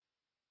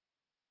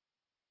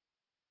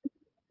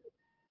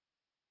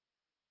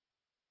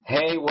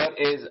Hey, what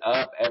is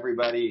up,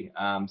 everybody?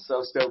 I'm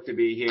so stoked to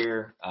be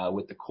here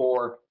with the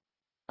core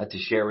to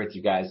share with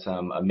you guys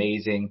some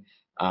amazing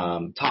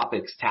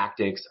topics,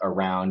 tactics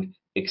around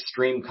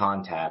extreme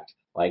contact,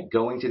 like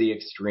going to the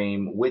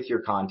extreme with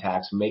your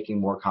contacts, making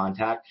more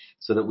contact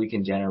so that we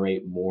can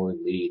generate more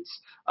leads.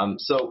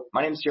 So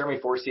my name is Jeremy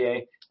Forcier.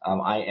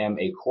 I am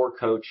a core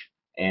coach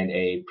and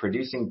a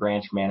producing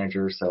branch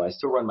manager. So I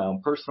still run my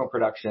own personal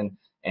production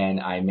and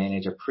I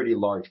manage a pretty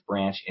large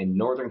branch in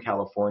Northern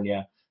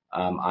California.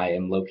 I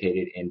am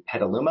located in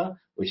Petaluma,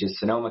 which is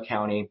Sonoma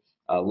County.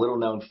 A little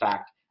known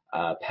fact,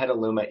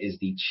 Petaluma is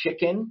the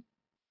chicken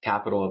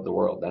capital of the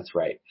world. That's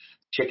right.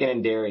 Chicken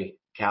and dairy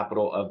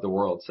capital of the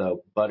world.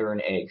 So butter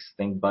and eggs.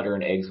 Think butter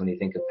and eggs when you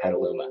think of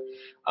Petaluma.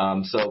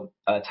 So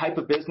a type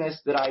of business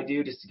that I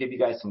do, just to give you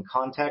guys some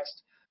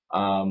context,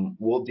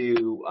 we'll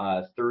do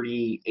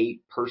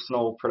 38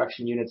 personal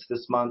production units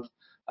this month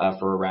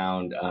for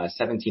around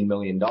 $17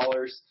 million.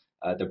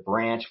 The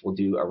branch will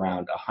do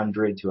around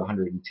 100 to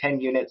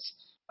 110 units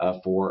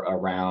for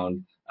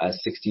around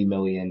 $60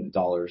 million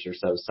or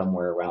so,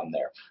 somewhere around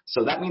there.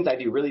 So that means I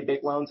do really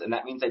big loans, and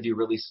that means I do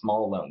really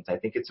small loans. I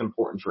think it's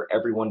important for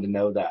everyone to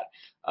know that,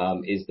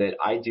 is that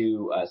I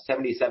do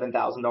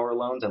 $77,000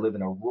 loans. I live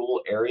in a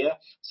rural area.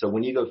 So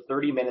when you go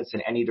 30 minutes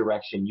in any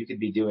direction, you could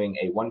be doing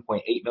a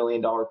 $1.8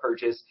 million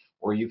purchase,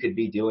 or you could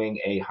be doing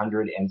a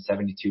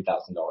 $172,000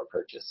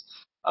 purchase.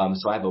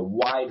 So I have a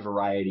wide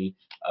variety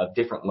of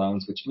different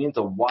loans, which means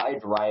a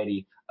wide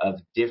variety of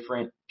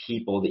different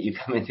people that you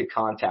come into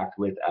contact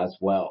with as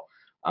well.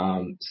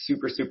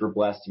 Super, super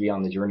blessed to be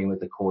on the journey with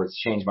the core. It's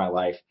changed my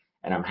life,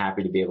 and I'm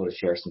happy to be able to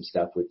share some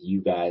stuff with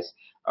you guys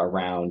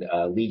around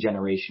lead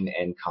generation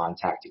and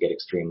contact to get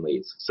extreme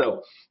leads.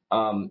 So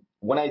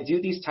when I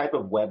do these type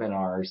of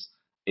webinars,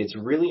 it's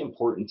really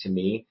important to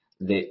me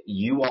that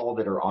you all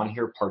that are on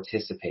here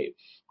participate.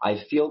 I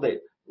feel that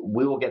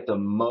we will get the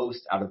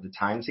most out of the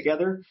time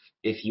together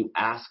if you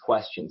ask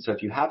questions. So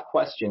if you have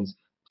questions,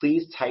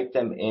 please type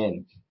them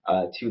in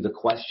to the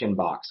question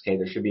box. Okay,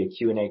 there should be a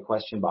Q&A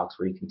question box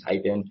where you can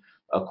type in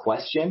a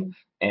question,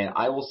 and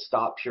I will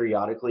stop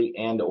periodically,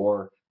 and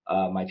or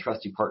my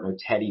trusty partner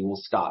Teddy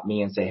will stop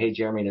me and say, "Hey,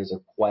 Jeremy, there's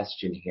a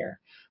question here."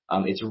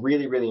 It's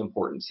really, really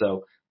important.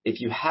 So if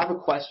you have a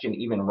question,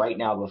 even right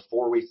now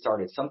before we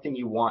started, something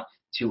you want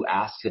to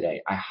ask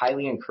today, I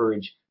highly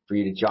encourage for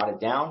you to jot it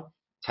down,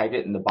 type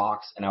it in the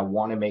box, and I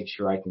want to make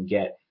sure I can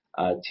get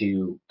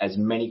to as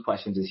many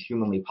questions as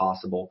humanly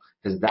possible,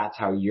 because that's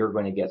how you're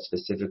going to get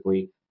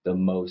specifically the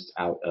most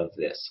out of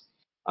this.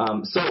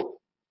 So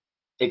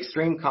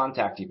extreme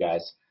contact, you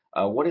guys,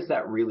 what does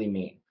that really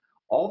mean?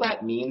 All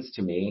that means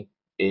to me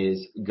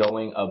is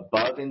going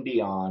above and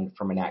beyond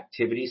from an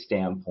activity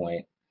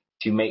standpoint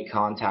to make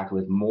contact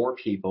with more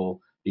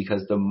people,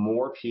 because the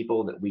more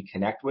people that we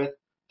connect with,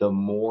 the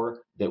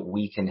more that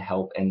we can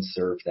help and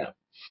serve them.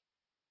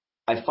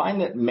 I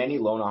find that many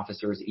loan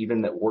officers,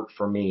 even that work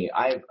for me,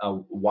 I have a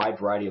wide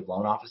variety of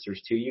loan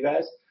officers too, you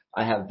guys.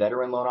 I have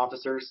veteran loan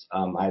officers.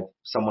 I have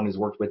someone who's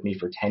worked with me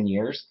for 10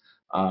 years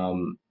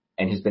and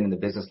who's been in the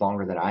business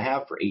longer than I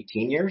have, for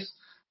 18 years.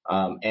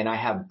 And I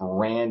have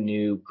brand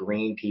new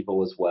green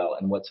people as well.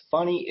 And what's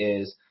funny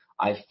is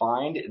I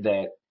find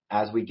that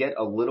as we get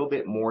a little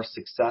bit more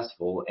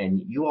successful, and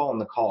you all on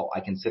the call I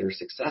consider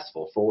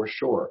successful for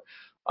sure,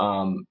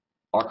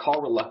 our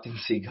call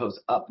reluctancy goes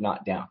up,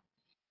 not down.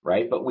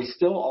 Right? But we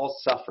still all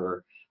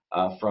suffer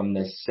from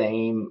the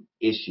same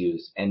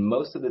issues. And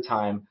most of the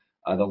time,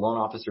 the loan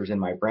officers in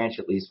my branch,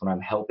 at least when I'm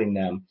helping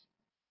them,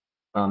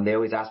 they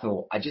always ask me,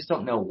 well, I just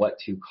don't know what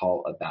to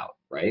call about,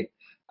 right?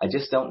 I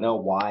just don't know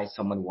why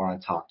someone would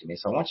want to talk to me.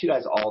 So I want you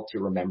guys all to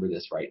remember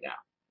this right now.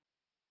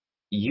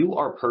 You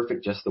are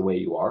perfect just the way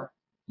you are.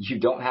 You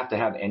don't have to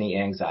have any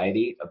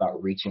anxiety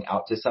about reaching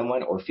out to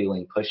someone or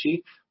feeling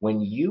pushy.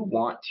 When you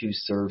want to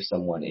serve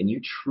someone and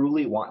you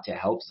truly want to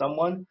help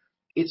someone,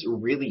 it's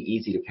really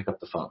easy to pick up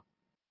the phone,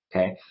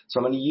 okay? So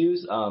I'm going to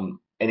use an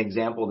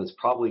example that's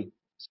probably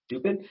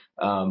stupid,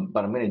 but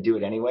I'm going to do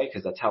it anyway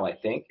because that's how I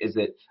think, is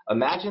that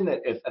imagine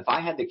that if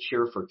I had the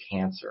cure for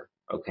cancer,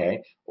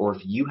 okay, or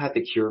if you had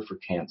the cure for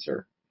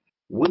cancer,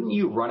 wouldn't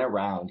you run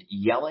around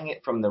yelling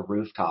it from the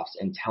rooftops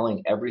and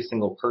telling every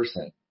single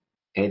person,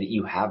 okay, that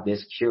you have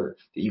this cure,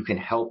 that you can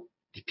help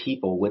the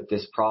people with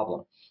this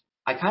problem?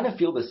 I kind of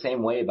feel the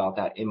same way about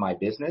that in my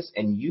business,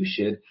 and you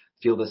should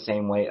feel the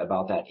same way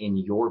about that in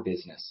your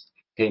business,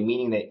 okay,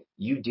 meaning that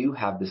you do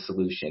have the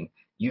solution.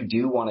 You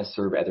do want to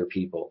serve other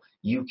people.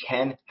 You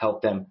can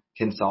help them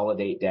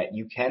consolidate debt.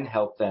 You can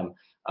help them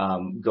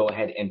go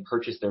ahead and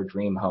purchase their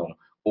dream home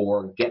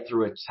or get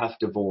through a tough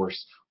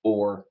divorce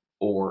or,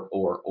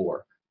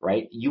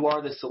 right? You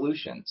are the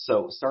solution,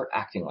 so start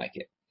acting like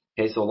it,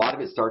 okay? So a lot of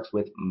it starts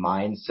with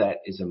mindset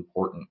is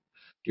important.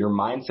 Your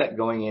mindset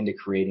going into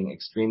creating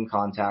extreme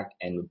contact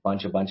and a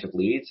bunch of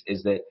leads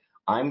is that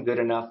I'm good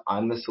enough.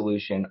 I'm the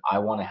solution. I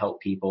want to help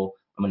people.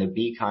 I'm going to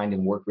be kind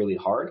and work really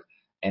hard.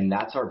 And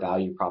that's our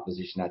value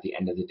proposition at the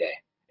end of the day.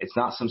 It's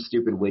not some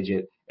stupid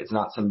widget. It's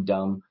not some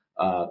dumb,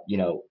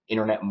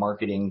 internet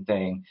marketing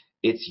thing.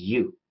 It's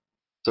you.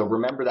 So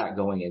remember that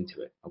going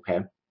into it. Okay.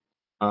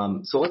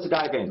 So let's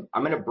dive in.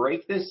 I'm going to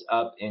break this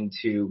up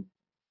into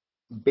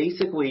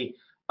basically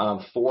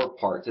 4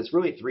 parts. It's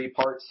really 3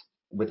 parts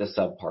with a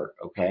subpart.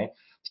 Okay.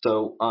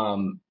 So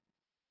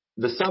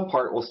the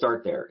subpart, we'll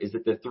start there, is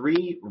that the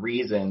 3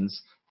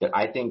 reasons that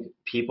I think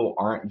people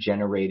aren't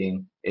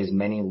generating as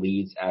many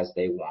leads as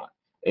they want.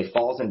 It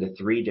falls into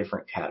 3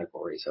 different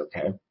categories.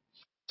 Okay.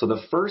 So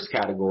the first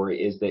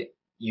category is that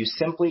you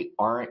simply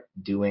aren't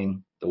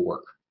doing the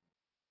work.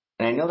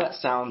 And I know that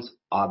sounds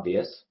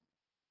obvious.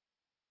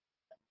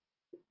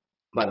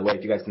 By the way,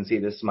 if you guys can see,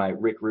 this is my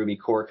Rick Ruby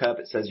core cup.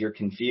 It says you're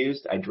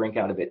confused. I drink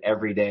out of it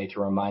every day to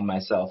remind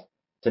myself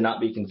to not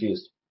be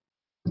confused.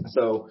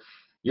 So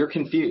you're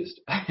confused.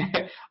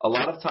 A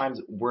lot of times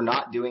we're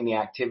not doing the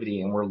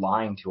activity and we're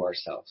lying to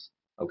ourselves.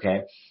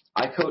 Okay.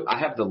 I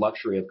have the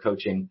luxury of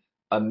coaching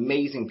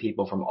amazing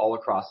people from all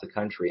across the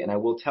country. And I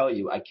will tell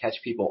you, I catch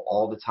people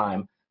all the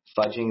time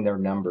fudging their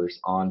numbers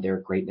on their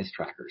greatness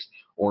trackers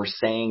or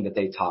saying that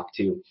they talk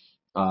to,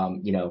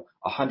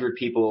 100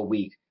 people a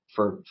week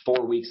for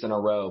 4 weeks in a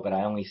row, but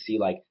I only see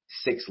like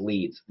 6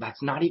 leads.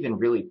 That's not even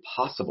really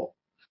possible.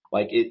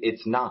 Like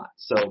it's not.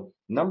 So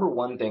number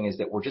one thing is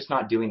that we're just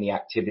not doing the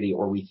activity,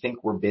 or we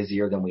think we're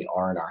busier than we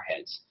are in our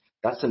heads.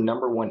 That's the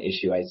number one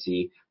issue I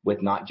see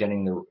with not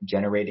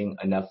generating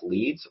enough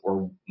leads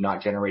or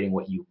not generating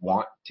what you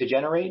want to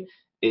generate,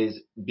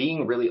 is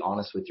being really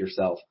honest with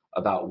yourself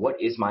about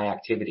what is my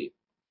activity.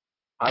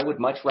 I would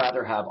much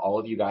rather have all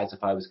of you guys,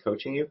 if I was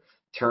coaching you,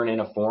 turn in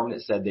a form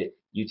that said that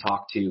you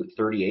talk to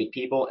 38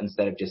 people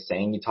instead of just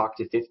saying you talk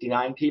to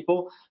 59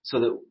 people, so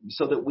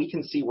that we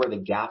can see where the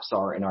gaps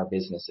are in our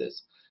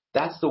businesses.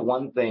 That's the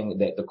one thing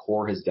that the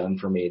core has done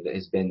for me that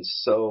has been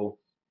so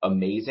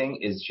amazing,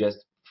 is just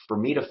for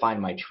me to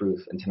find my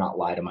truth and to not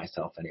lie to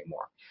myself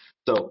anymore.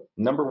 So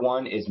number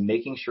one is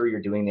making sure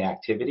you're doing the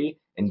activity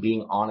and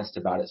being honest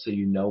about it so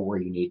you know where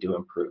you need to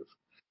improve.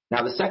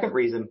 Now, the second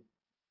reason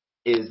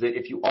is that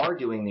if you are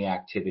doing the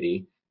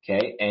activity,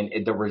 okay,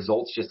 and the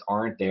results just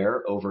aren't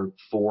there over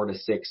 4 to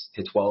 6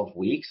 to 12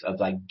 weeks of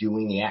like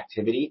doing the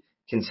activity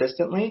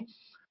consistently,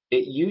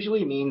 it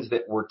usually means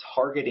that we're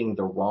targeting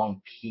the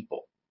wrong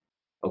people.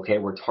 Okay,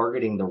 we're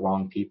targeting the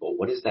wrong people.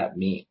 What does that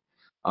mean?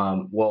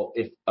 Well,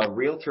 if a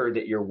realtor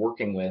that you're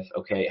working with,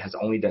 okay, has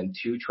only done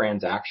 2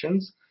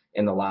 transactions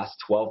in the last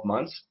 12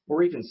 months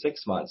or even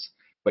 6 months,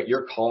 but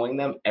you're calling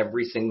them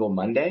every single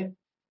Monday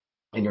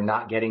and you're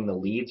not getting the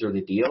leads or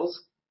the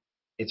deals,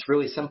 it's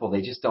really simple.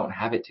 They just don't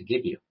have it to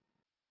give you.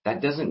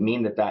 That doesn't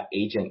mean that that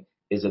agent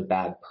is a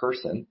bad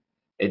person.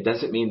 It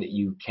doesn't mean that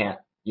you can't,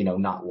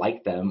 not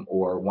like them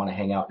or want to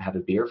hang out and have a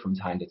beer from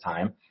time to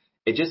time.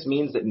 It just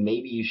means that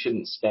maybe you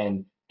shouldn't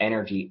spend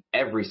energy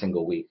every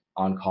single week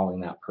on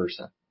calling that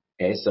person.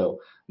 Okay. So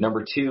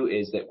number 2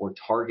 is that we're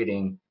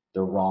targeting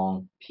the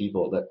wrong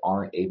people that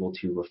aren't able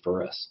to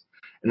refer us.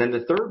 And then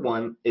the third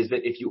one is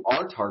that if you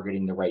are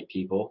targeting the right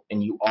people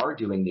and you are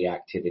doing the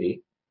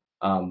activity,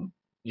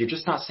 you're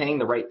just not saying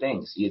the right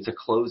things. It's a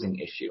closing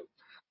issue.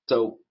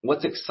 So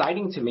what's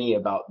exciting to me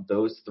about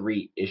those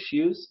 3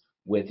 issues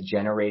with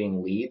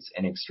generating leads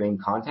and extreme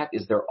contact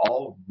is they're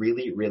all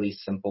really, really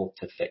simple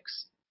to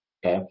fix.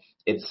 Okay.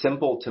 It's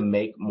simple to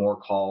make more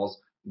calls,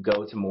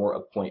 go to more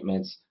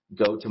appointments,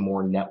 go to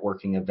more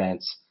networking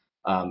events,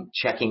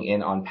 checking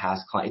in on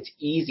past clients. It's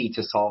easy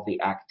to solve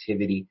the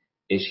activity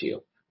issue.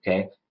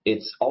 Okay.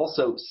 It's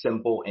also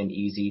simple and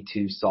easy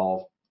to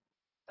solve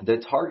the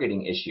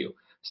targeting issue.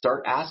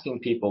 Start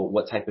asking people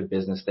what type of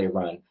business they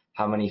run,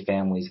 how many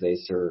families they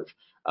serve.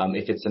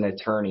 If it's an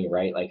attorney,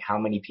 right? Like how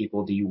many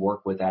people do you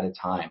work with at a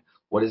time?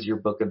 What does your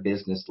book of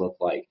business look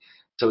like?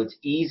 So it's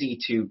easy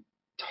to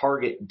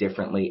target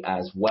differently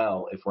as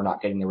well if we're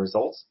not getting the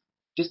results,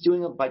 just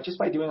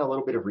by doing a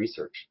little bit of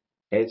research.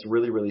 Okay, it's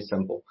really, really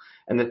simple.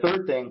 And the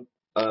third thing,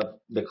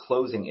 the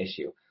closing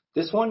issue.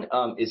 This one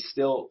is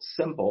still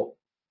simple,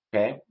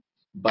 okay,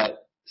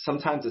 but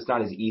sometimes it's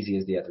not as easy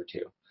as the other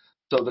 2.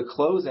 So the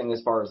closing,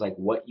 as far as like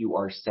what you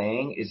are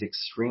saying, is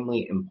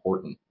extremely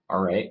important.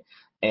 All right.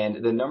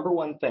 And the number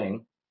one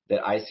thing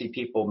that I see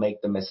people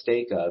make the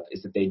mistake of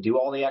is that they do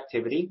all the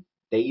activity.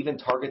 They even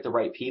target the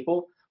right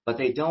people, but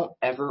they don't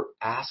ever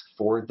ask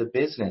for the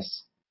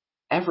business.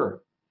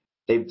 Ever.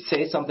 They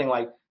say something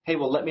like, hey,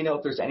 well, let me know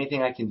if there's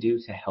anything I can do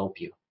to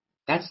help you.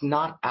 That's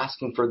not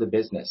asking for the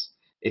business.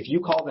 If you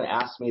called and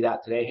asked me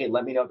that today, hey,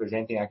 let me know if there's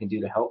anything I can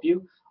do to help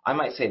you, I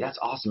might say, that's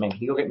awesome, man.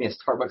 Can you go get me a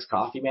Starbucks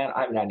coffee, man?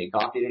 I haven't had any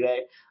coffee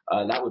today.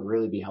 That would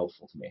really be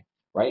helpful to me,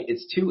 right?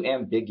 It's too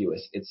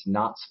ambiguous. It's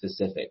not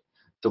specific.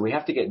 So we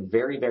have to get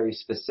very, very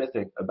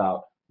specific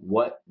about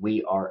what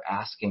we are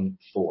asking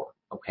for,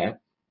 okay?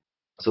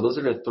 So those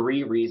are the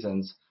 3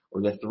 reasons,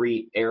 or the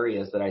 3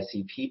 areas that I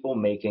see people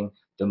making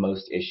the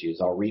most issues.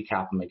 I'll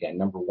recap them again.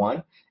 Number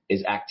 1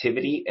 is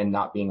activity and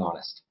not being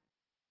honest.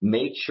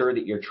 Make sure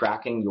that you're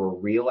tracking your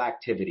real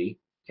activity,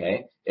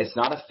 okay? It's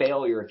not a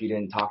failure if you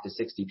didn't talk to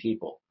 60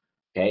 people,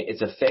 okay?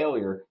 It's a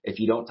failure if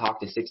you don't talk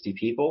to 60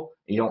 people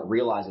and you don't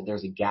realize that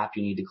there's a gap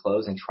you need to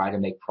close and try to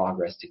make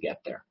progress to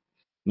get there.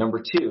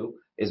 Number 2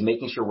 is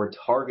making sure we're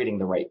targeting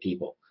the right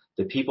people,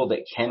 the people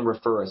that can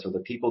refer us or the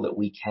people that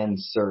we can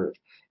serve.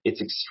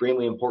 it's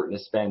extremely important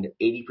to spend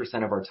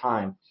 80% of our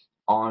time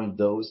on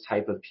those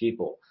type of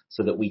people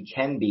so that we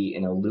can be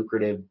in a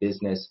lucrative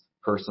business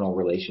personal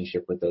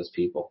relationship with those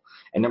people.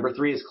 And number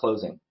 3 is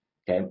closing.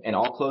 Okay. And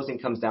all closing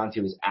comes down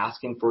to is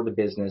asking for the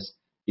business,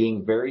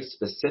 being very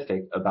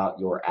specific about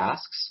your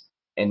asks,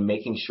 and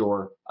making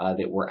sure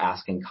that we're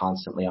asking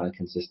constantly on a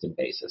consistent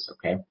basis.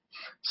 Okay.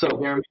 So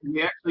Jeremy,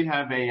 we actually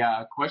have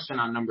a question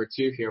on number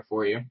 2 here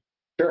for you.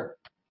 Sure.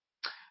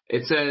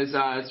 It says,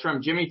 it's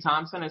from Jimmy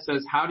Thompson. It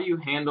says, how do you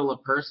handle a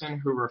person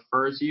who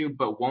refers you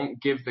but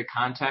won't give the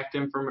contact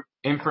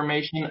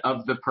information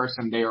of the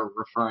person they are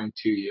referring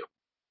to you?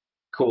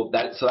 Cool.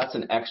 So that's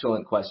an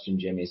excellent question,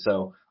 Jimmy.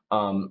 So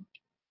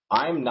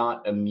I'm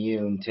not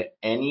immune to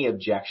any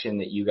objection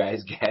that you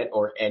guys get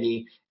or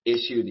any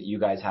issue that you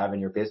guys have in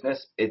your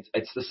business.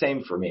 It's the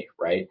same for me,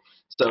 right?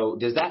 So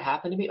does that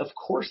happen to me? Of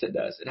course it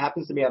does. It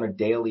happens to me on a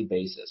daily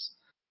basis.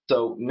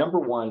 So number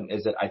 1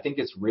 is that I think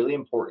it's really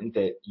important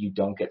that you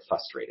don't get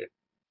frustrated.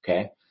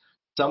 Okay.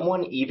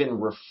 Someone even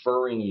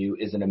referring you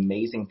is an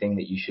amazing thing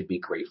that you should be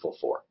grateful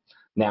for.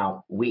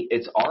 Now,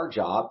 it's our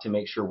job to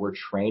make sure we're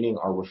training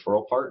our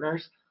referral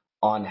partners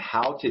on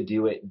how to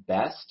do it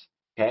best,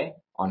 okay,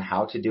 on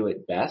how to do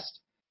it best.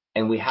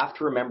 And we have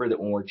to remember that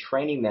when we're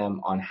training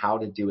them on how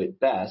to do it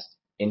best,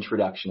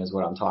 introduction is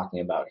what I'm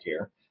talking about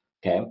here,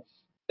 okay,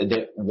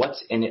 that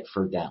what's in it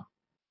for them,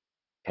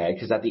 okay,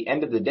 because at the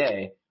end of the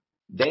day,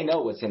 they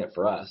know what's in it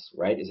for us,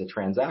 right, is a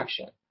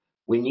transaction.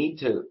 We need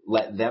to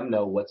let them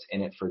know what's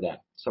in it for them.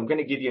 So I'm going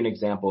to give you an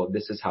example of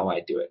this is how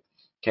I do it.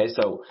 Okay,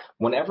 so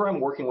whenever I'm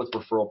working with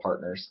referral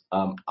partners,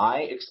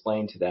 I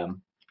explain to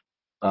them,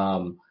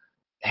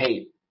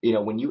 hey,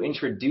 when you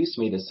introduce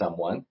me to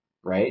someone,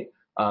 right,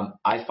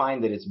 I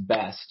find that it's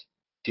best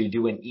to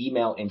do an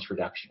email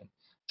introduction.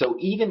 So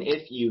even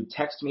if you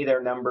text me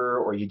their number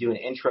or you do an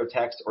intro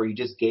text or you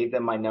just gave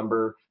them my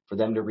number for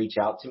them to reach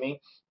out to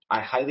me,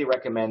 I highly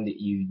recommend that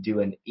you do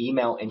an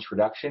email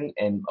introduction.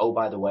 And oh,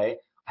 by the way,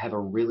 I have a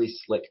really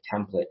slick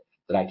template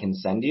that I can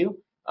send you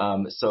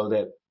so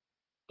that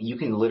you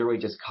can literally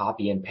just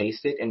copy and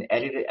paste it and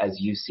edit it as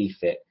you see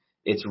fit.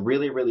 It's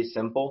really, really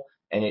simple,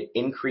 and it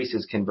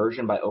increases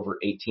conversion by over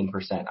 18%.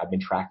 I've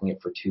been tracking it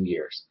for 2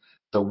 years.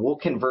 So we'll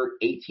convert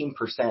 18%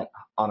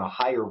 on a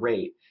higher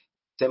rate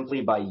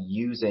simply by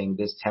using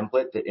this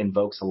template that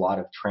invokes a lot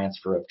of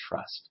transfer of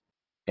trust.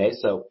 Okay,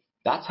 so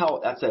that's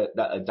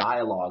a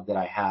dialogue that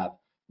I have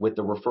with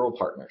the referral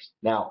partners.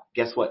 Now,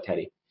 guess what,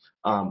 Teddy?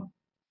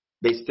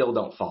 They still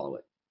don't follow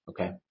it.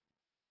 Okay.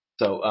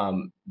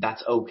 So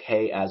that's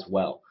okay as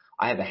well.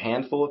 I have a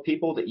handful of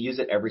people that use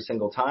it every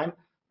single time.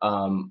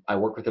 I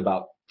work with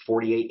about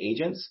 48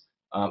 agents.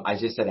 I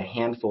just said a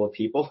handful of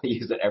people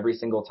use it every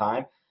single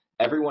time.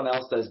 Everyone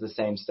else does the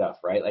same stuff,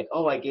 right? Like,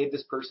 oh, I gave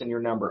this person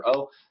your number.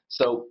 Oh,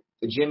 so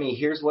Jimmy,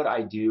 here's what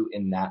I do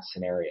in that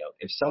scenario.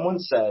 If someone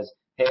says,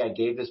 hey, I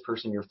gave this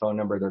person your phone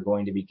number, they're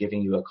going to be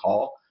giving you a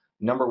call.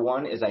 Number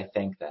 1 is I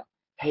thank them.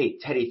 Hey,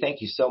 Teddy,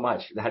 thank you so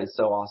much. That is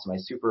so awesome. I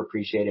super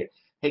appreciate it.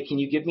 Hey, can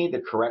you give me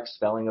the correct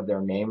spelling of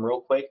their name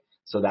real quick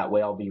so that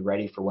way I'll be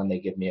ready for when they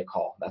give me a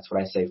call? That's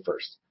what I say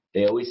first.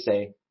 They always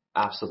say,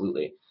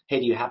 absolutely. Hey,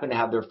 do you happen to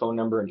have their phone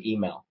number and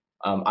email?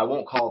 I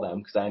won't call them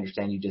because I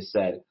understand you just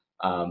said,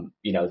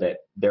 that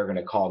they're going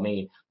to call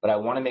me, but I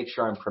want to make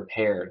sure I'm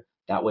prepared.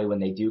 That way when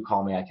they do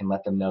call me, I can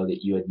let them know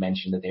that you had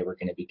mentioned that they were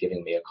going to be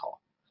giving me a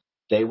call.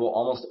 They will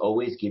almost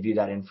always give you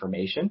that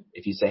information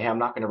if you say, hey, I'm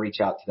not going to reach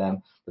out to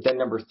them. But then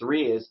number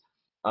 3 is,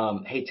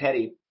 hey,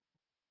 Teddy,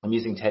 I'm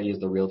using Teddy as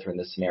the realtor in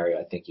this scenario.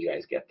 I think you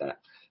guys get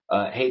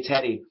that. Hey,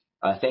 Teddy,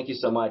 thank you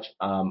so much.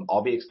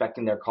 I'll be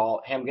expecting their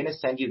call. Hey, I'm going to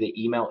send you the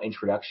email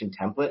introduction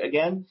template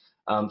again.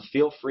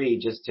 Feel free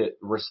just to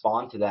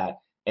respond to that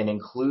and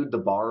include the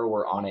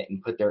borrower on it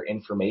and put their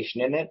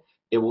information in it.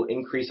 It will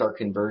increase our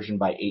conversion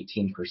by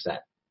 18%.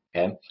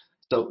 Okay.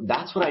 So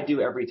that's what I do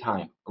every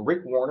time.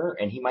 Rick Warner,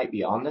 and he might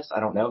be on this, I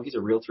don't know. He's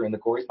a realtor in the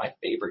core. He's my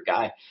favorite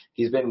guy.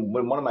 He's been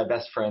one of my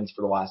best friends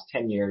for the last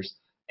 10 years,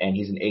 and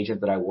he's an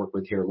agent that I work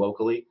with here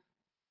locally.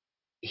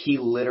 He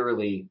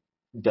literally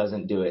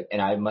doesn't do it,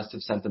 and I must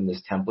have sent him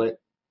this template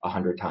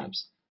 100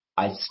 times.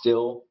 I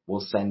still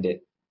will send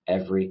it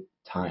every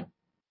time.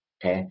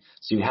 Okay?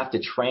 So you have to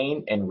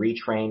train and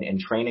retrain and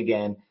train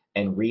again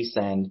and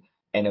resend,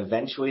 and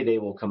eventually they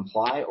will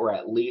comply, or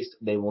at least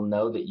they will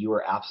know that you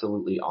are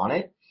absolutely on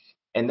it.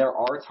 And there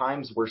are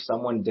times where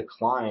someone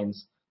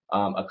declines,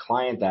 a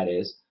client that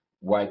is,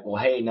 like,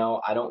 well, hey, no,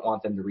 I don't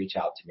want them to reach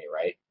out to me,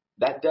 right?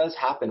 That does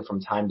happen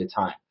from time to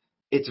time.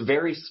 It's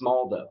very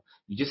small, though.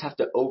 You just have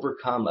to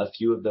overcome a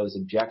few of those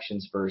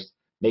objections first,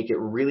 make it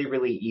really,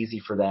 really easy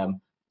for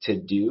them to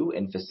do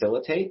and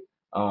facilitate,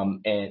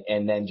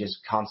 and then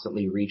just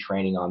constantly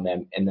retraining on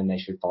them, and then they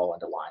should fall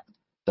into line.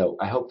 So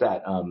I hope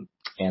that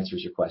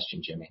answers your question,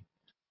 Jimmy.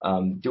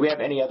 Do we have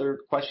any other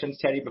questions,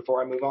 Teddy,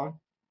 before I move on?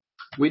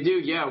 We do,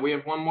 yeah. We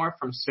have one more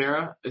from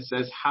Sarah. It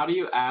says, how do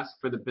you ask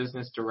for the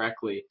business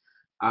directly?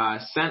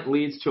 Sent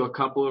leads to a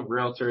couple of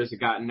realtors,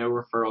 got no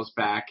referrals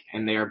back,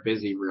 and they are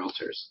busy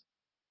realtors.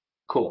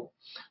 Cool.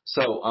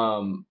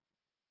 So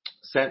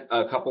sent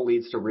a couple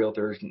leads to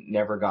realtors,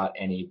 never got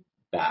any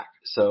back.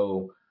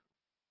 So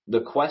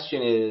the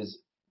question is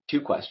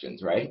two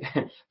questions, right?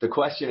 The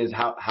question is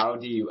how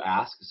do you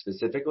ask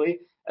specifically?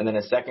 And then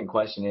a second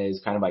question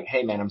is kind of like,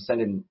 hey man, I'm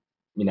sending,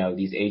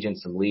 these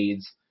agents some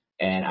leads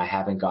and I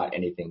haven't got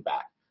anything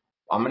back.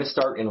 I'm going to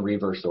start in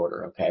reverse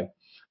order. Okay.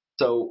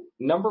 So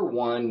number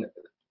one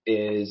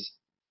is,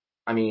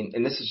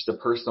 and this is just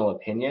a personal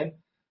opinion.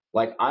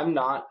 Like, I'm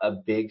not a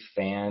big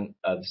fan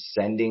of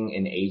sending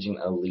an agent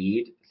a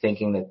lead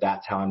thinking that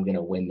that's how I'm going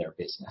to win their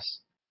business.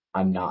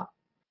 I'm not.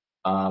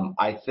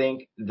 I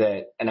think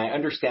that, and I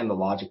understand the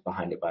logic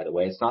behind it, by the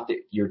way. It's not that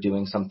you're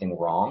doing something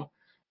wrong.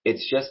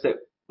 It's just that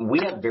we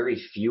have very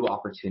few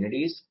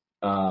opportunities,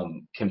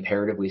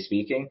 comparatively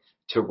speaking,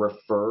 to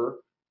refer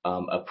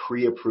a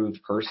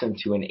pre-approved person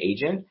to an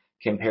agent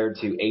compared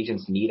to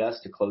agents need us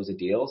to close a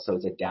deal. So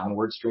it's a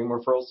downward stream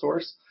referral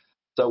source.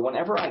 So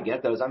whenever I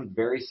get those, I'm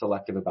very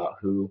selective about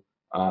who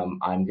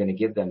I'm going to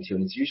give them to.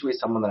 And it's usually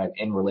someone that I'm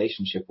in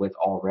relationship with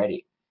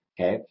already.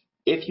 Okay.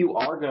 If you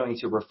are going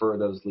to refer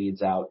those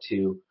leads out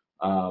to,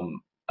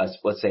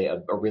 let's say, a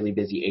really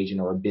busy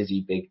agent or a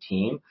busy big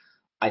team,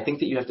 I think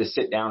that you have to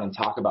sit down and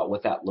talk about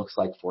what that looks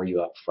like for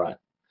you up front.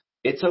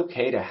 It's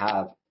okay to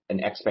have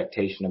an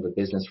expectation of a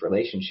business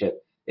relationship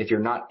if you're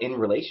not in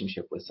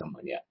relationship with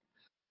someone yet.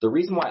 The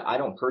reason why I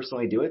don't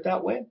personally do it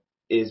that way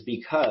is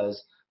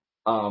because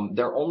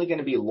they're only going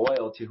to be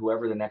loyal to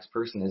whoever the next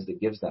person is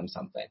that gives them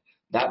something.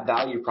 That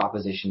value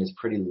proposition is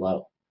pretty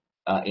low,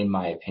 in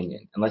my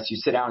opinion, unless you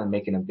sit down and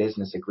make a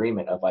business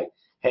agreement of like,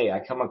 hey,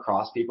 I come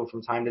across people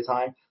from time to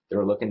time that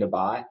are looking to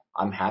buy.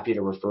 I'm happy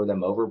to refer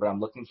them over, but I'm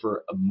looking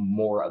for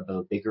more of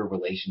a bigger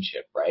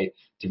relationship, right,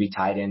 to be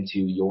tied into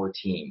your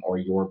team or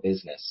your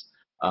business,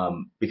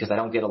 because I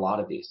don't get a lot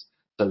of these.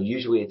 So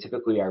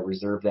typically I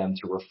reserve them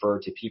to refer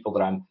to people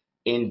that I'm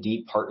in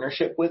deep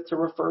partnership with to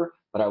refer,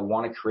 but I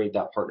want to create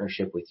that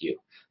partnership with you.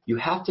 You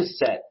have to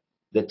set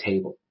the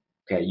table.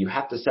 Okay. You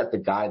have to set the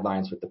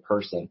guidelines with the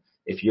person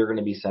if you're going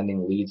to be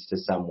sending leads to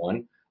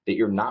someone that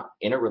you're not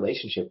in a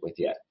relationship with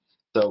yet.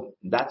 So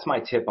that's my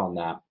tip on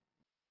that.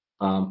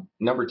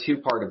 Number two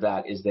part of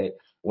that is that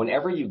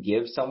whenever you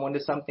give someone to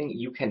something,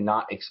 you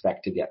cannot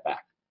expect to get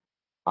back.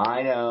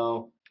 I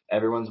know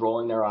everyone's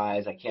rolling their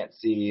eyes. I can't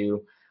see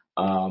you.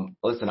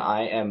 Listen,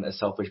 I am a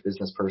selfish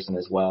business person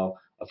as well.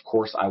 Of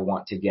course I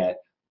want to get,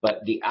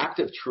 but the act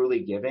of truly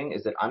giving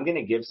is that I'm going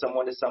to give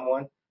someone to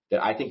someone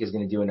that I think is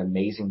going to do an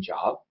amazing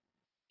job.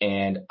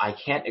 And I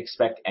can't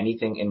expect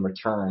anything in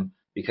return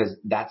because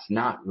that's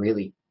not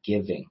really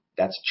giving.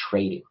 That's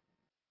trading.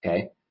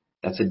 Okay.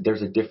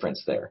 There's a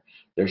difference there.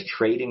 There's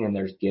trading and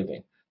there's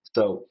giving.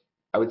 So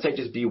I would say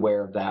just be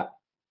aware of that.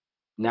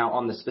 Now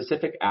on the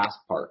specific ask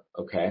part.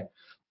 Okay.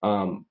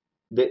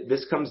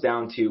 This comes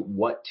down to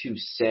what to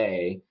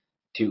say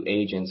to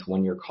agents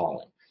when you're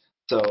calling.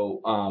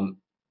 So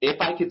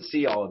if I could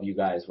see all of you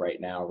guys right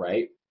now,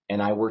 right,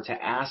 and I were to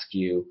ask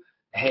you,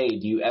 hey,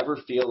 do you ever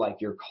feel like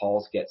your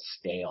calls get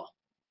stale?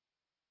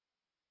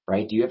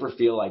 Right? Do you ever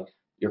feel like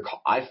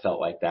I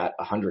felt like that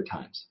 100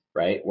 times,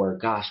 right? Where,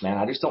 gosh, man,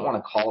 I just don't want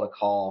to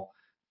call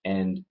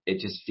and it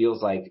just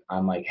feels like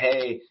I'm like,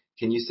 hey,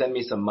 can you send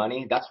me some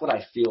money? That's what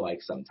I feel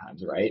like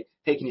sometimes, right?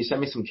 Hey, can you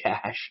send me some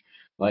cash?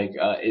 Like,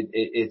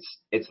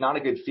 it's not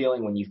a good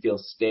feeling when you feel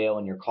stale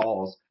in your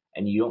calls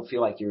and you don't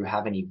feel like you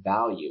have any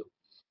value.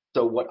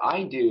 So what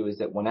I do is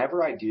that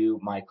whenever I do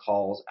my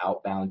calls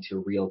outbound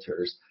to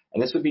realtors,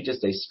 and this would be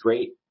just a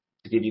straight,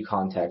 to give you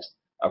context,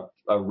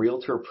 a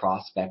realtor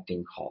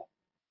prospecting call.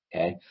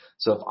 Okay.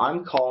 So if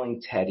I'm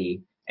calling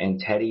Teddy and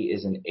Teddy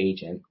is an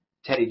agent,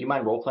 Teddy, do you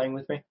mind role playing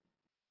with me?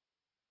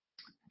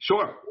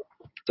 Sure.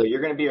 So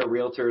you're going to be a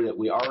realtor that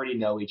we already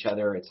know each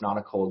other. It's not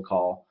a cold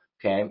call.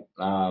 Okay.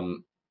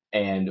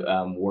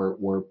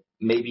 We're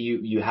maybe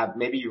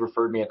you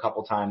referred me a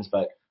couple times,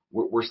 but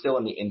we're still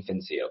in the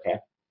infancy. Okay.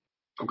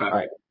 Okay. All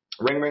right.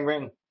 Ring, ring,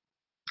 ring.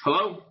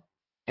 Hello.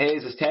 Hey,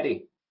 is this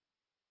Teddy?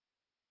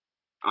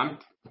 How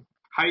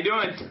you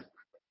doing?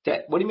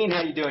 What do you mean,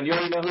 how you doing? You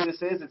already know who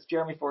this is? It's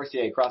Jeremy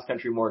Forcier, Cross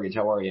Country Mortgage.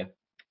 How are you?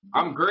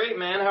 I'm great,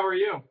 man. How are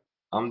you?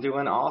 I'm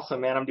doing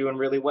awesome, man. I'm doing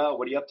really well.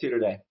 What are you up to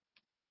today?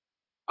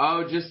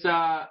 Oh, just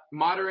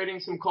moderating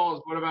some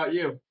calls. What about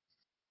you?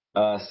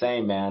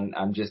 Same, man.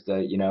 I'm just,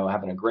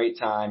 having a great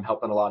time,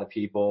 helping a lot of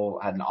people.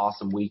 Had an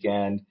awesome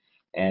weekend,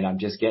 and I'm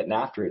just getting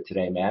after it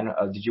today, man.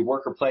 Did you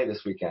work or play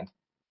this weekend?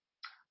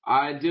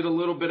 I did a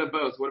little bit of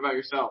both. What about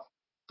yourself?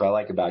 What I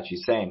like about you.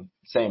 Same,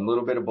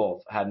 little bit of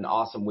both. Had an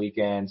awesome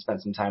weekend,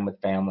 spent some time with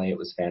family. It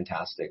was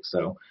fantastic.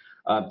 So,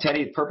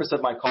 Teddy, the purpose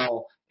of my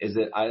call is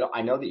that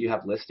I know that you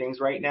have listings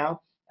right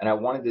now, and I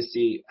wanted to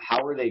see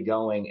how are they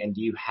going, and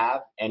do you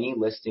have any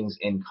listings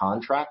in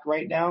contract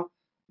right now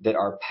that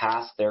are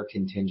past their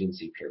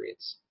contingency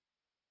periods?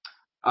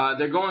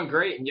 They're going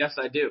great, and yes,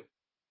 I do.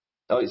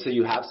 Oh, so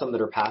you have some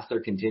that are past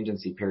their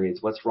contingency periods.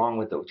 What's wrong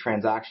with the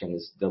transaction?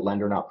 Is the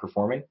lender not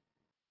performing?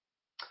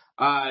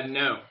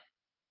 No.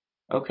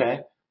 Okay.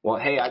 Well,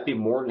 hey, I'd be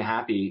more than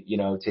happy,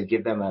 to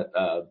give them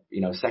a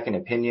second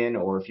opinion,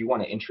 or if you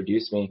want to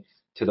introduce me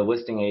to the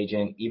listing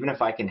agent, even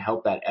if I can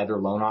help that other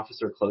loan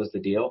officer close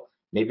the deal,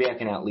 maybe I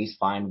can at least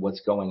find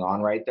what's going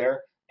on right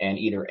there and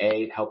either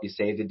A, help you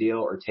save the deal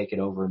or take it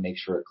over and make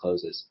sure it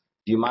closes.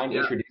 Do you mind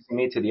Yeah, introducing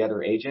me to the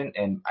other agent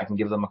and I can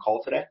give them a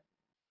call today?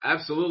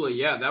 absolutely.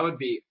 Yeah, that would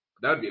be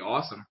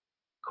awesome.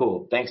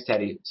 Cool. Thanks,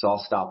 Teddy. So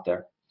I'll stop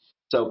there.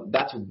 So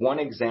that's one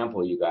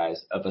example, you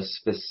guys, of a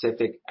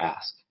specific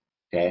ask.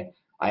 Okay.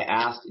 I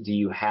asked, do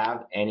you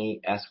have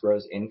any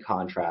escrows in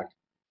contract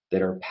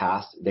that are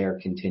past their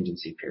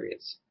contingency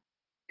periods?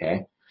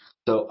 Okay.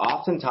 So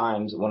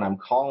oftentimes when I'm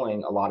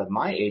calling a lot of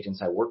my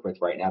agents I work with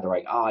right now, they're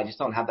like, oh, I just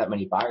don't have that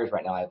many buyers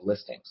right now. I have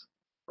listings.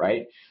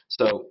 Right.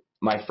 So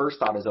my first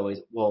thought is always,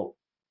 well,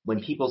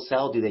 when people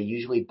sell, do they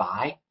usually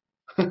buy?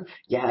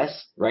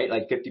 Yes. Right.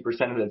 Like 50%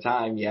 of the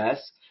time. Yes.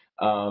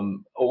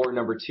 Or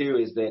number two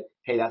is that,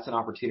 hey, that's an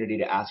opportunity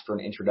to ask for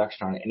an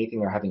introduction on anything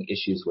they're having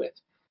issues with.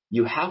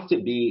 You have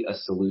to be a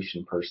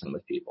solution person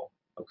with people.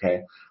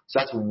 Okay. So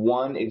that's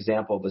one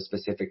example of a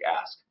specific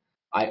ask.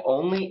 I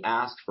only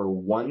ask for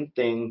one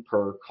thing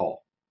per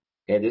call.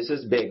 Okay. This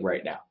is big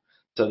right now.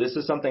 So this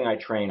is something I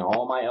train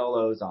all my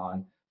LOs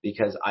on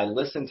because I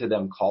listen to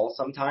them call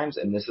sometimes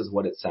and this is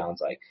what it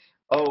sounds like.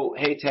 Oh,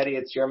 hey, Teddy,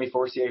 it's Jeremy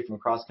Forcier from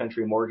Cross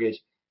Country Mortgage.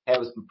 Hey,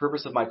 the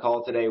purpose of my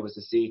call today was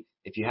to see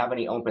if you have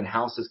any open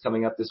houses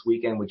coming up this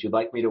weekend. Would you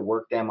like me to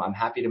work them? I'm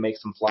happy to make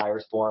some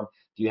flyers for them.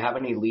 Do you have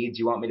any leads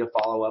you want me to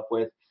follow up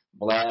with?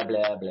 Blah,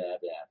 blah, blah, blah,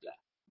 blah.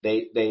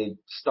 They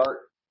start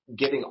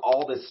giving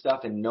all this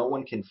stuff and no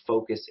one can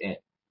focus in.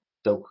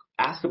 So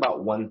ask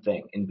about one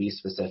thing and be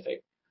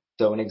specific.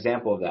 So an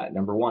example of that,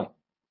 number one, do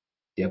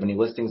you have any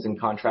listings in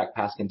contract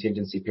past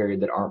contingency period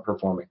that aren't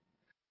performing?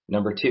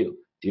 Number two,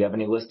 do you have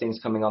any listings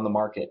coming on the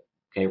market,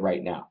 okay,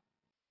 right now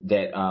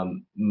that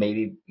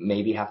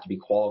maybe have to be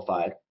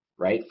qualified,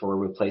 right, for a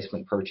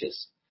replacement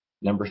purchase?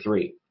 Number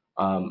three,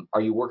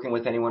 are you working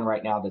with anyone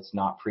right now that's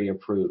not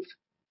pre-approved?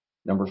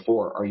 Number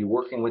four, are you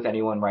working with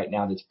anyone right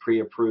now that's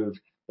pre-approved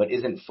but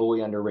isn't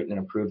fully underwritten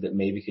and approved that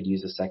maybe could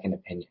use a second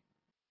opinion?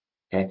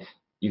 Okay,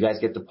 you guys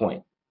get the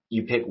point.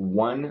 You pick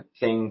one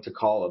thing to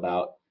call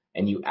about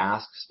and you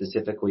ask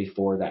specifically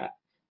for that.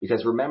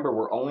 Because remember,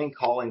 we're only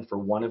calling for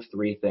one of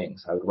three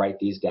things. I would write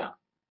these down.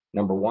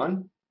 Number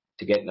one,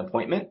 to get an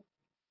appointment.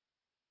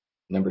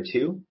 Number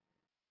two,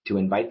 to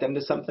invite them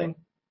to something.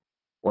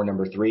 Or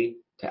number three,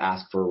 to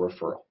ask for a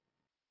referral.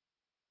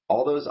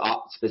 All those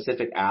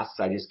specific asks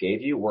I just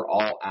gave you, we're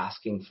all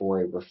asking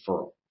for a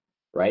referral,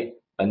 right?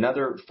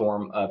 Another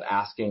form of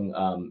asking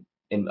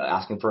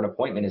for an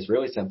appointment is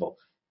really simple.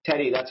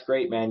 Teddy, that's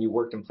great, man. You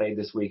worked and played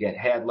this weekend.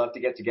 Hey, I'd love to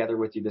get together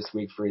with you this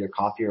week for either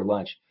coffee or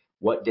lunch.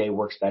 What day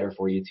works better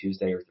for you,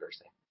 Tuesday or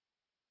Thursday?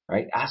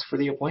 Right? Ask for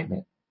the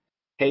appointment.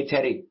 Hey,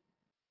 Teddy,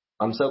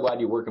 I'm so glad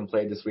you worked and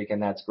played this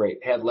weekend. That's great.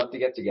 Hey, I'd love to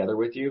get together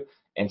with you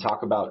and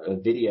talk about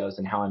videos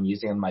and how I'm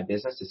using them in my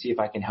business to see if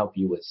I can help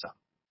you with some.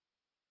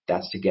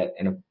 That's to get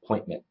an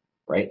appointment,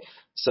 right?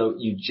 So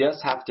you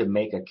just have to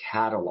make a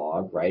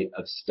catalog, right,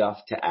 of stuff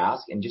to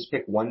ask and just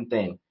pick one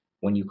thing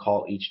when you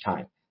call each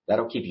time.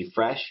 That'll keep you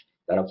fresh.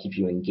 That'll keep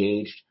you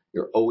engaged.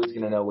 You're always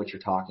going to know what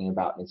you're talking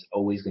about, and it's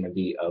always going to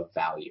be of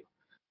value.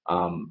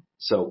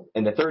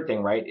 And the third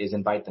thing, right, is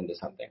invite them to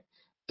something.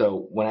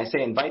 So when I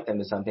say invite them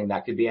to something,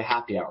 that could be a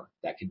happy hour.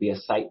 That could be a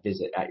site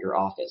visit at your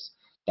office.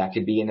 That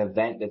could be an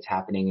event that's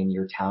happening in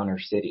your town or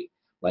city,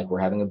 like we're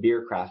having a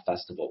beer craft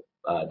festival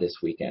this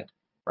weekend,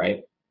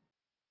 right?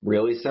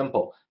 Really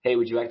simple. Hey,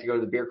 would you like to go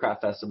to the beer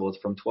craft festival? It's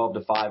from 12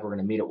 to 5. We're going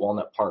to meet at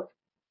Walnut Park.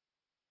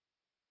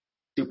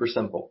 Super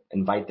simple.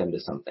 Invite them to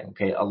something,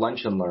 okay? A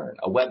lunch and learn,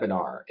 a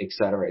webinar, et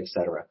cetera, et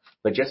cetera.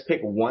 But just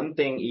pick one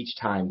thing each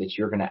time that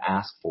you're going to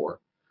ask for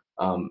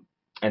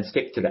and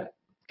stick to that.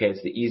 Okay,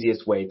 it's the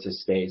easiest way to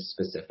stay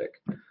specific.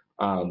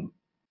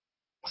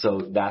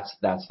 So that's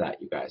that,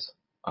 you guys.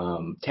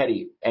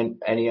 Teddy,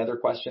 any other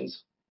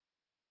questions?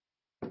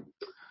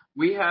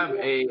 We have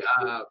a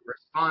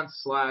response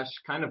slash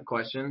kind of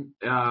question.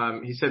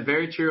 He said,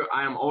 very true.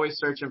 I am always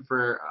searching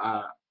for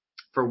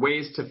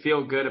ways to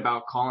feel good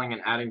about calling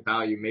and adding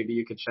value. Maybe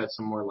you could shed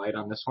some more light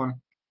on this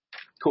one.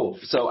 Cool.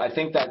 So I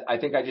think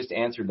I just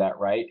answered that,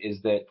 right?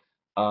 Is that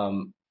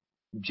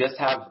just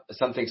have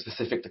something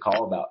specific to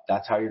call about.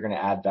 That's how you're going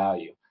to add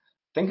value.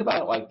 Think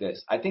about it like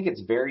this. I think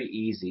it's very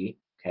easy,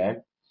 okay,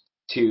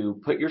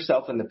 to put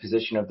yourself in the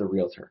position of the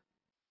realtor,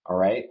 all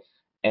right?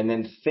 And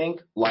then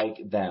think like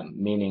them,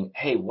 meaning,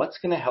 hey, what's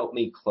going to help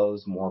me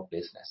close more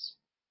business,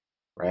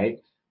 right?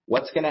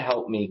 What's going to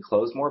help me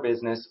close more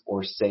business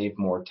or save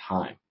more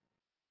time?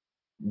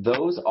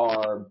 Those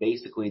are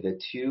basically the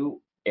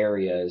two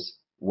areas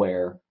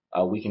where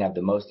we can have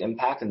the most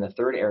impact, and the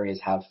third area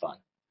is have fun.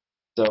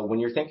 So when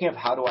you're thinking of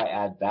how do I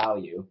add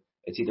value,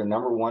 it's either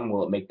number one,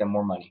 will it make them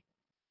more money?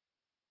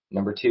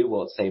 Number two,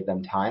 will it save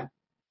them time?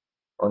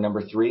 Or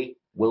number three,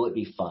 will it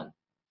be fun?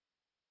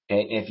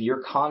 Okay, and if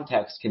your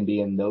context can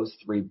be in those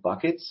three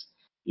buckets,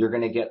 you're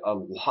going to get a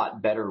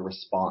lot better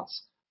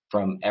response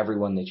from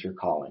everyone that you're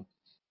calling.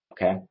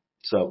 Okay,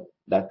 so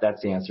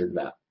that's the answer to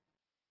that.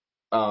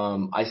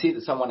 I see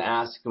that someone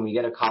asked, can we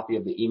get a copy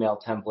of the email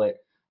template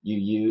you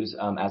use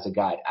as a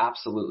guide?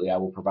 Absolutely, I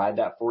will provide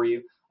that for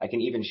you. I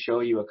can even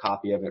show you a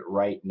copy of it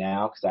right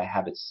now because I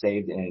have it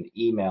saved in an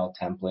email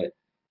template.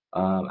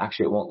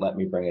 Actually, it won't let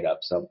me bring it up.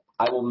 So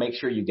I will make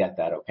sure you get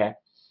that, okay?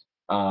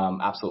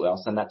 Absolutely. I'll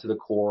send that to the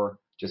core.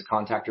 Just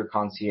contact your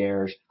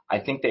concierge. I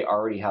think they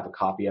already have a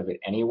copy of it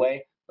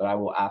anyway, but I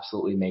will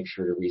absolutely make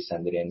sure to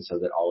resend it in so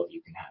that all of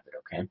you can have it,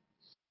 okay?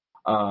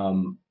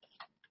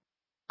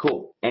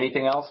 Cool.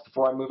 Anything else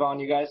before I move on,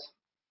 you guys?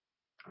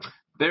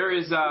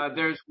 There's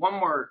one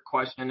more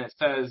question. It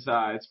says,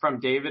 it's from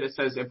David. It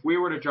says, if we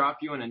were to drop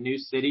you in a new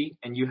city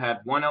and you had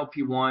one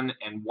LP1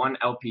 and one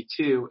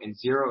LP2 and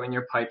 0 in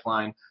your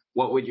pipeline,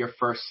 what would your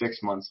first 6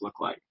 months look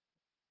like?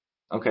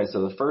 Okay,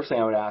 so the first thing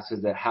I would ask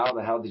is that how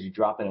the hell did you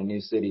drop in a new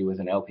city with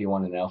an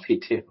LP1 and an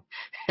LP2?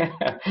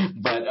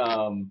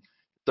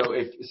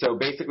 So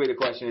basically the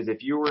question is,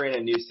 if you were in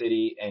a new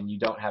city and you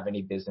don't have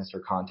any business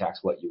or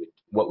contacts, what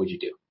would you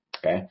do?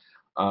 Okay.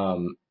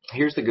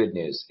 Here's the good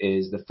news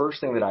is the first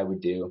thing that I would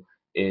do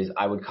is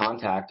I would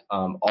contact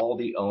all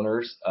the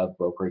owners of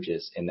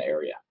brokerages in the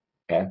area.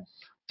 Okay.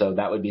 So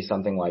that would be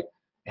something like,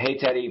 hey,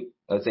 Teddy,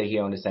 let's say he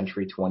owned a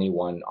Century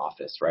 21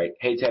 office, right?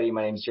 Hey, Teddy,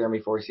 my name is Jeremy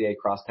Forcier,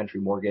 Cross Country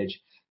Mortgage.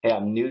 Hey,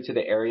 I'm new to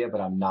the area,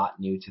 but I'm not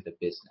new to the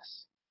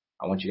business.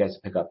 I want you guys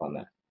to pick up on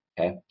that.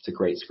 Okay. It's a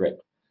great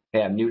script.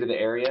 Hey, I'm new to the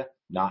area,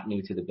 not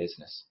new to the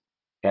business.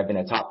 Okay, I've been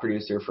a top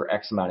producer for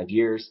X amount of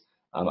years.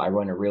 I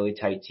run a really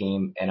tight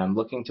team, and I'm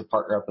looking to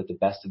partner up with the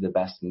best of the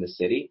best in the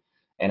city.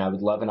 And I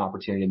would love an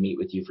opportunity to meet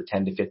with you for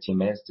 10 to 15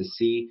 minutes to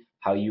see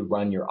how you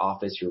run your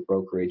office, your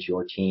brokerage,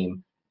 your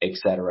team,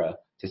 etc.,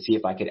 to see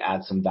if I could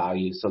add some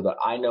value so that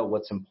I know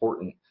what's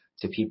important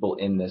to people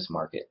in this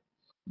market.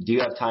 Do you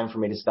have time for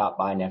me to stop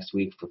by next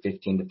week for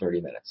 15 to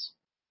 30 minutes?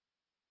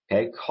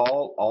 Okay,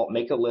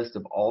 make a list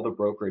of all the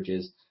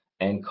brokerages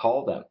and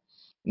call them.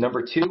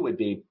 Number 2 would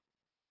be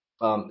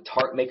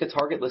make a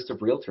target list of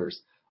realtors.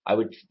 I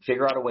would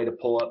figure out a way to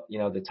pull up,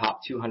 the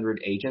top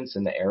 200 agents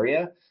in the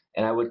area,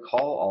 and I would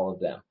call all of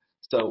them.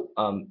 So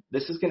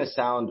this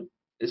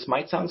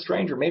might sound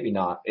strange or maybe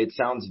not. It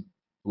sounds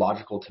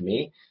logical to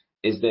me,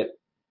 is that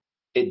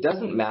it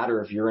doesn't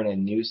matter if you're in a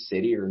new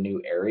city or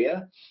new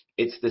area.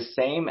 It's the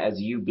same as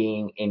you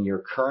being in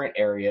your current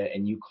area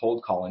and you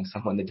cold calling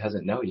someone that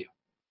doesn't know you.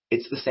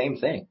 It's the same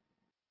thing.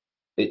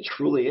 It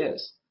truly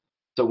is.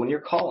 So when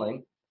you're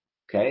calling,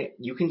 okay,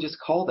 you can just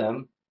call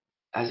them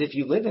as if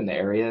you live in the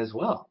area as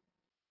well.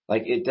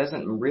 Like, it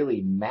doesn't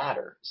really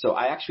matter. So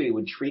I actually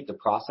would treat the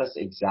process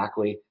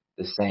exactly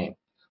the same.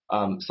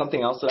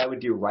 Something else that I would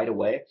do right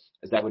away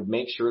is I would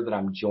make sure that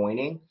I'm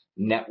joining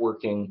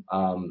networking,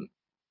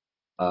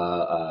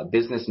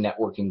 business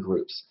networking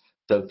groups.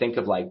 So think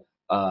of like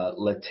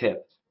LaTip,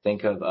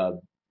 think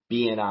of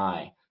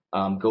BNI,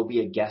 go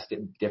be a guest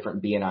at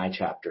different BNI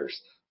chapters.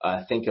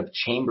 Think of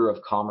Chamber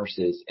of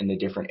Commerce's in the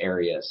different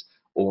areas.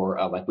 Or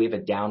like we have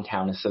a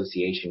downtown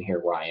association here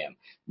where I am.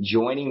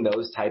 Joining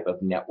those type of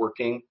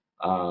networking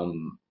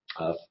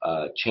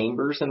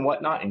chambers and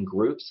whatnot and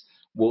groups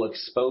will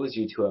expose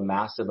you to a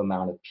massive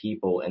amount of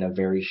people in a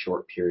very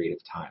short period of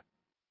time.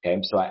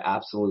 Okay, so I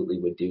absolutely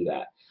would do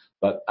that.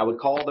 But I would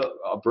call the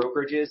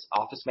brokerages,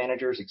 office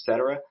managers,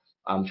 etc.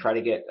 Try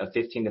to get a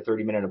 15 to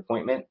 30-minute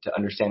appointment to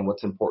understand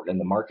what's important in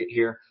the market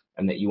here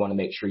and that you want to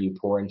make sure you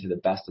pour into the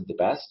best of the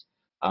best.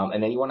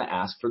 And then you want to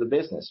ask for the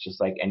business,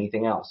 just like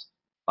anything else.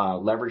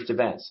 Leveraged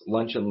events,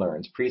 lunch and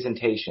learns,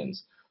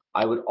 presentations.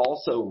 I would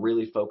also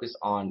really focus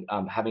on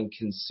having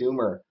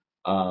consumer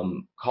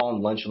call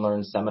them lunch and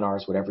learn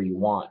seminars, whatever you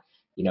want.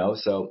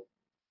 So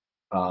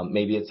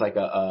maybe it's like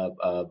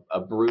a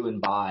brew and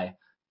buy,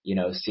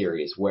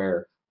 series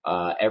where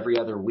every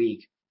other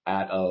week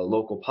at a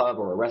local pub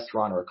or a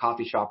restaurant or a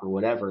coffee shop or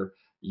whatever,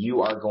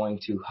 you are going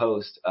to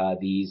host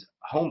these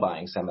home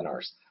buying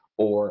seminars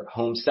or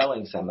home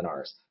selling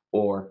seminars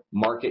or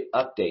market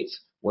updates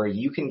where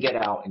you can get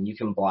out and you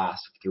can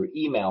blast through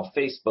email,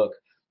 Facebook,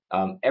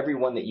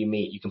 everyone that you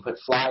meet. You can put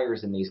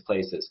flyers in these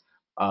places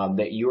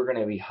that you are going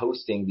to be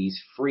hosting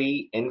these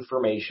free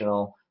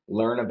informational,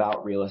 learn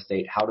about real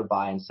estate, how to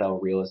buy and sell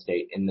real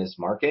estate in this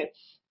market,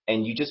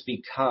 and you just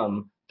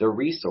become the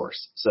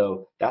resource.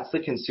 So that's the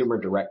consumer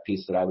direct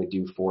piece that I would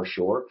do for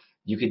sure.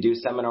 You could do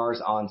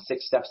seminars on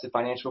 6 steps to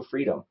financial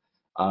freedom.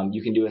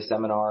 You can do a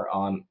seminar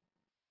on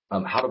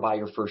how to buy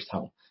your first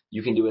home.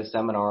 You can do a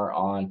seminar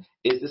on,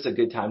 is this a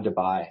good time to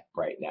buy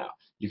right now?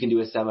 You can do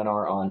a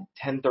seminar on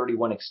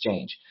 1031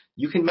 exchange.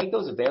 You can make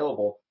those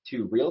available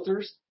to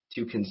realtors,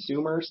 to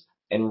consumers,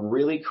 and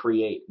really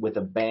create with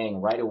a bang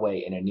right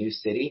away in a new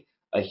city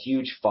a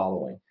huge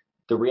following.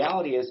 The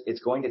reality is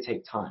it's going to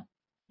take time.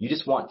 You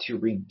just want to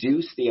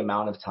reduce the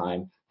amount of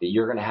time that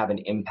you're going to have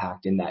an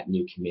impact in that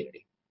new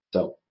community.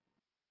 So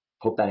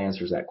hope that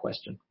answers that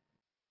question.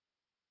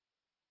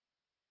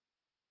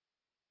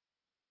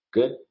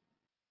 Good?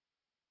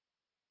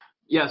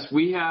 Yes,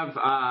 we have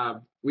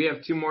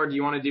 2 more. Do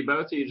you want to do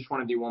both or you just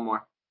want to do one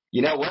more?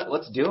 You know what?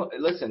 Let's do it.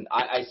 Listen,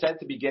 I said at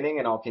the beginning,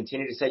 and I'll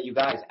continue to say, you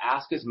guys,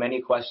 ask as many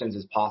questions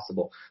as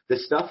possible. The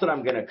stuff that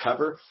I'm going to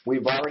cover,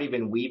 we've already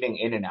been weaving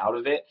in and out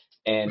of it.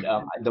 And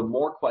the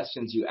more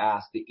questions you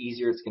ask, the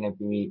easier it's going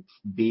to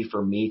be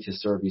for me to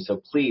serve you.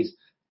 So please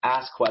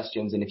ask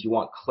questions. And if you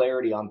want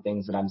clarity on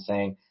things that I'm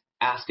saying,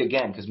 ask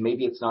again, because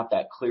maybe it's not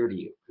that clear to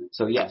you.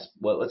 So yes,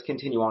 well, let's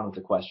continue on with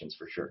the questions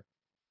for sure.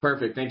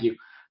 Perfect. Thank you.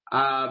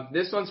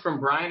 This one's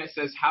from Brian. It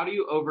says, how do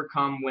you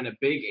overcome when a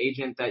big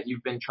agent that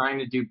you've been trying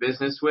to do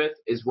business with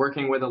is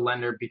working with a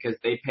lender because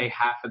they pay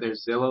half of their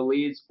Zillow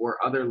leads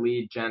or other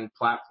lead gen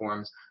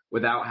platforms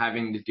without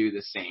having to do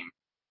the same?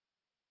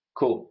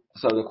 Cool.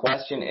 So the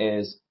question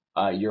is,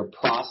 you're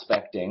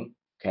prospecting,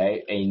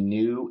 okay, a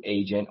new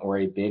agent or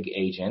a big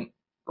agent,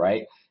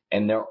 right?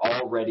 And they're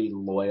already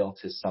loyal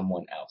to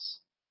someone else,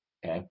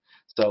 okay?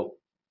 So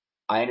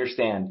I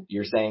understand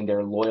you're saying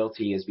their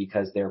loyalty is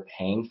because they're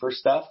paying for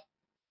stuff,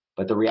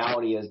 but the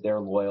reality is they're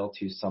loyal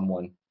to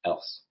someone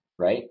else,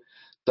 right?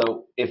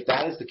 So if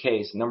that is the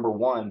case, number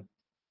one,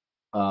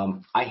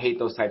 I hate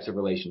those types of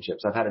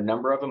relationships. I've had a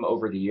number of them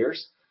over the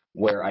years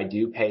where I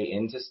do pay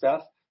into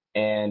stuff.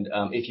 And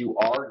if you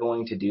are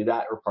going to do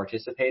that or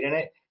participate in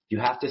it, you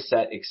have to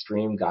set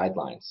extreme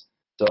guidelines.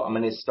 So I'm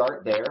going to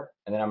start there,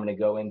 and then I'm going to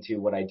go into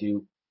what I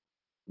do,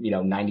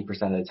 90%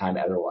 of the time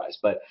otherwise.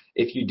 But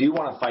if you do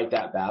want to fight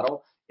that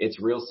battle, it's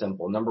real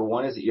simple. Number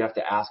one is that you have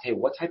to ask, hey,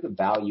 what type of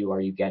value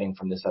are you getting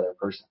from this other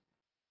person?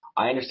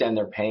 I understand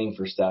they're paying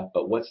for stuff,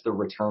 but what's the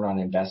return on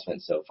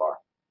investment so far?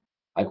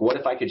 Like, what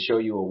if I could show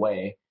you a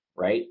way,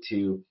 right,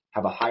 to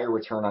have a higher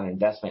return on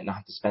investment, not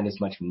have to spend as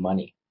much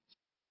money?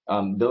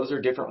 Those are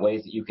different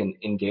ways that you can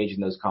engage in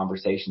those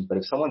conversations. But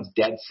if someone's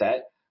dead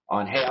set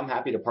on, hey, I'm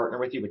happy to partner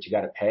with you, but you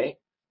got to pay,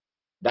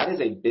 that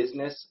is a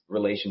business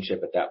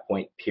relationship at that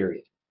point,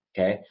 period.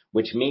 Okay,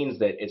 which means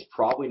that it's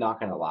probably not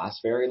going to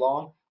last very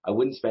long. I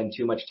wouldn't spend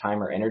too much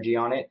time or energy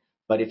on it.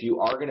 But if you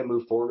are going to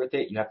move forward with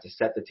it, you have to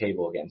set the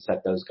table again,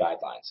 set those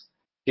guidelines.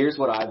 Here's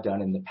what I've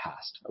done in the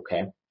past,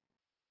 okay?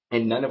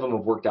 And none of them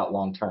have worked out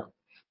long term,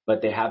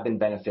 but they have been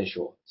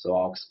beneficial. So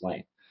I'll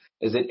explain.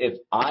 Is that if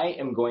I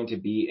am going to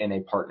be in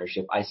a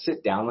partnership, I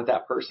sit down with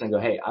that person and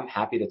go, hey, I'm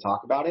happy to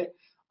talk about it.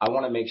 I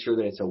want to make sure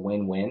that it's a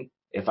win-win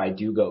if I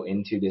do go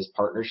into this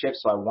partnership.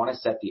 So I want to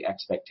set the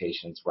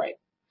expectations right.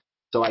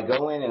 So I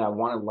go in and I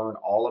want to learn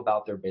all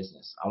about their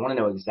business. I want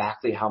to know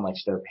exactly how much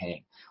they're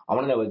paying. I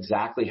want to know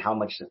exactly how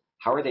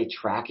are they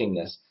tracking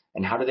this,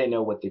 and how do they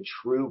know what the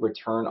true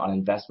return on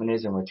investment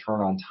is and return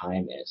on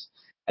time is.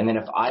 And then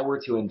if I were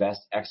to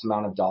invest X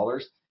amount of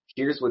dollars,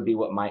 here's would be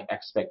what my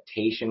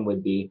expectation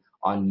would be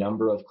on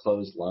number of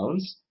closed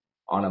loans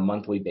on a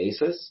monthly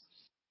basis.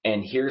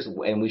 And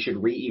we should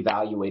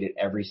reevaluate it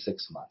every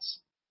 6 months.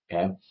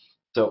 Okay.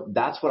 So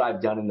that's what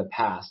I've done in the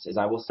past is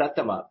I will set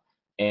them up.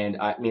 And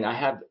I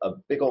have a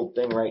big old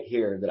thing right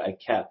here that I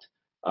kept,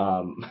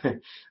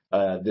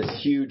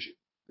 this huge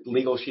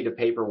legal sheet of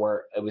paper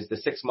where it was the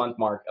 6-month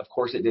mark. Of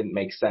course, it didn't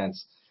make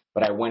sense,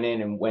 but I went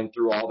in and went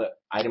through all the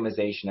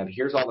itemization of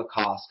here's all the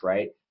cost,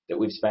 right, that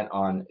we've spent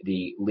on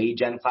the lead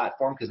gen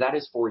platform, because that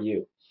is for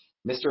you.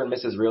 Mr. and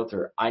Mrs.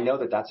 Realtor, I know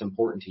that that's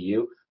important to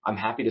you. I'm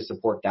happy to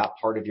support that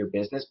part of your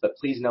business, but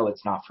please know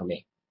it's not for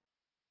me.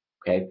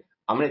 Okay.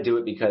 I'm going to do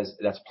it because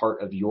that's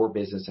part of your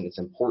business and it's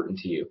important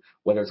to you,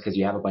 whether it's because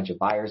you have a bunch of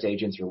buyer's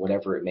agents or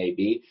whatever it may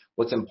be.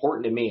 What's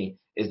important to me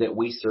is that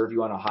we serve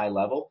you on a high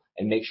level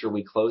and make sure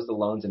we close the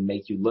loans and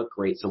make you look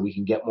great so we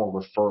can get more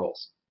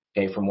referrals,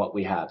 okay, from what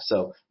we have.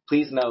 So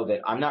please know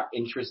that I'm not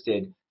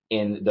interested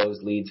in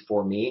those leads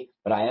for me,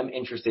 but I am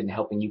interested in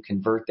helping you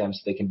convert them so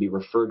they can be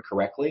referred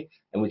correctly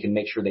and we can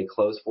make sure they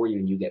close for you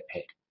and you get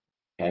paid.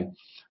 Okay.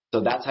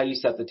 So that's how you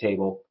set the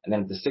table. And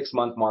then at the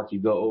 6-month mark,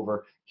 you go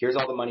over, here's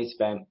all the money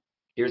spent.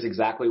 Here's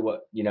exactly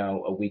what,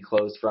 we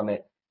closed from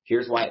it.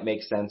 Here's why it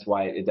makes sense,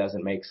 why it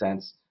doesn't make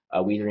sense.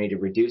 We either need to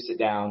reduce it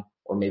down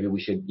or maybe we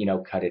should,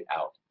 cut it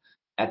out.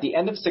 At the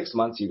end of 6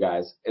 months, you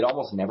guys, it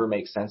almost never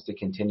makes sense to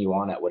continue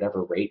on at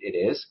whatever rate it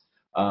is.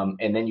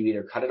 And then you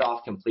either cut it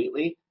off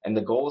completely. And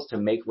the goal is to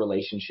make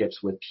relationships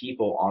with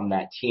people on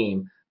that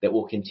team that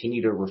will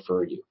continue to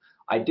refer you.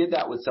 I did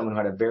that with someone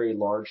who had a very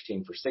large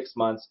team for 6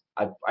 months.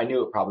 I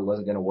knew it probably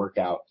wasn't going to work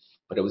out,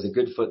 but it was a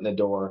good foot in the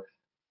door.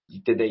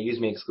 Did they use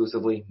me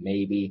exclusively?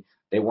 Maybe.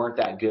 They weren't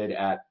that good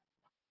at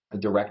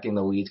directing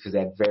the leads because they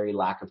had very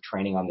lack of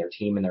training on their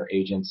team and their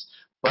agents.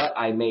 But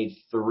I made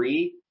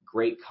 3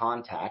 great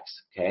contacts,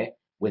 okay,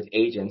 with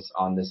agents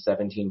on the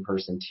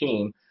 17-person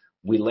team.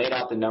 We laid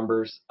out the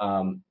numbers.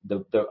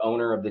 The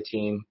owner of the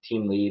team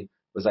lead,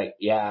 was like,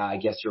 yeah, I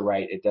guess you're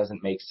right. It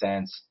doesn't make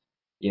sense.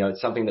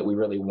 It's something that we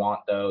really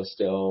want, though,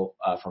 still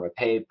from a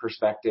pay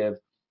perspective.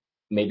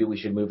 Maybe we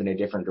should move in a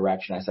different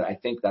direction. I said, I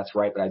think that's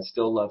right, but I'd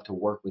still love to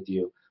work with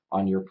you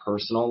on your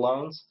personal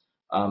loans,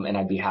 and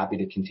I'd be happy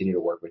to continue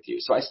to work with you.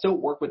 So I still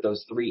work with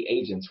those 3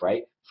 agents,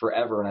 right,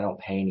 forever, and I don't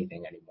pay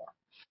anything anymore.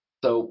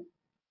 So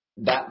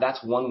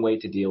that's one way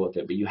to deal with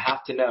it. But you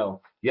have to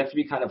know, you have to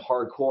be kind of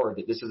hardcore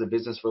that this is a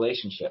business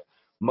relationship.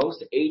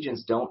 Most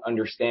agents don't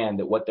understand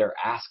that what they're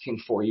asking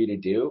for you to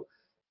do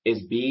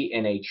is be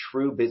in a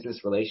true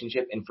business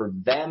relationship and for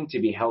them to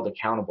be held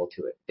accountable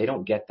to it. They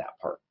don't get that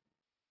part.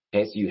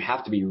 Okay, so you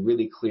have to be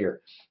really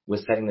clear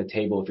with setting the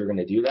table if you're going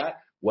to do that,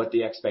 what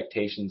the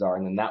expectations are.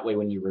 And then that way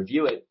when you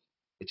review it,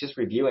 it's just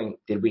reviewing,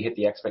 did we hit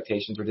the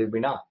expectations or did we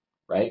not,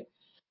 right?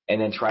 and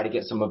then try to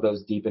get some of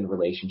those deepened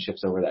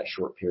relationships over that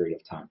short period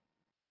of time.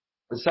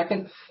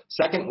 The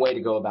second way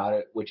to go about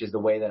it, which is the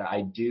way that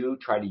I do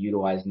try to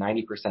utilize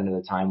 90% of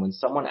the time when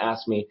someone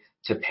asks me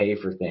to pay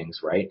for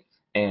things, right?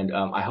 And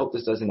I hope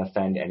this doesn't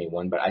offend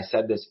anyone, but I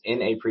said this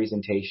in a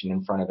presentation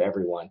in front of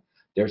everyone.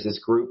 There's this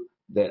group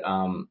that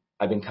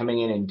I've been coming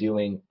in and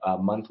doing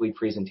monthly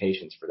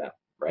presentations for them,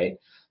 right?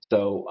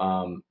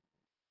 So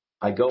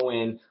I go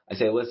in, I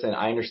say, listen,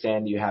 I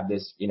understand you have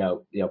this,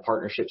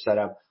 partnership set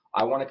up.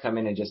 I want to come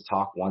in and just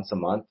talk once a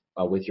month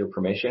with your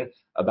permission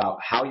about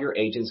how your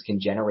agents can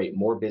generate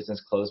more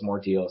business, close more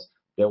deals.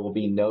 There will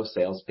be no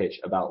sales pitch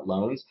about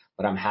loans,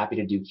 but I'm happy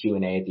to do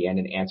Q&A at the end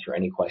and answer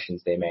any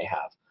questions they may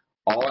have.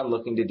 All I'm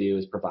looking to do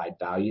is provide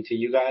value to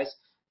you guys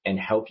and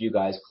help you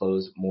guys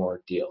close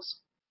more deals.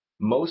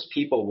 Most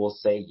people will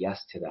say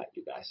yes to that,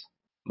 you guys.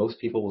 Most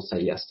people will say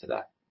yes to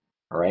that.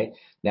 All right.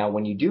 Now,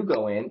 when you do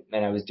go in,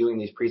 and I was doing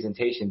these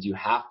presentations, you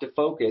have to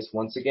focus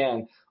once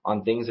again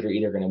on things that are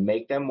either going to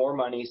make them more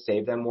money,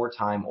 save them more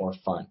time, or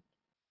fun.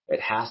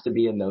 It has to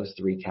be in those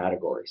three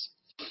categories.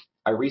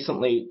 I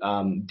recently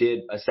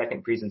did a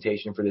second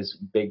presentation for this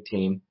big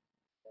team.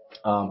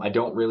 I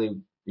don't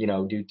really,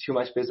 do too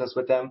much business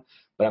with them,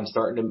 but I'm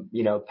starting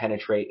to,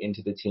 penetrate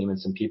into the team, and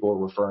some people are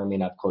referring me,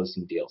 and I've closed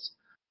some deals.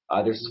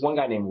 There's this one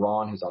guy named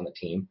Ron who's on the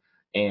team,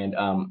 and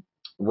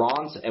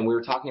and we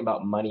were talking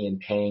about money and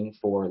paying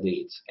for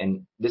leads.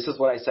 And this is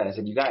what I said. I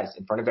said, you guys,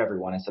 in front of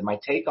everyone, I said, my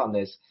take on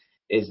this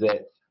is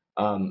that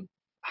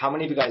how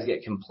many of you guys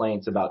get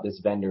complaints about this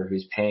vendor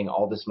who's paying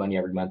all this money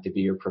every month to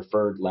be your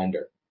preferred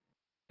lender?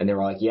 And they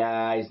were like,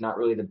 yeah, he's not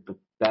really the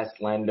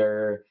best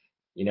lender,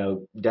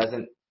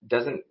 doesn't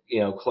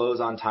close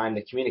on time.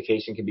 The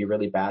communication can be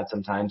really bad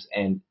sometimes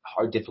and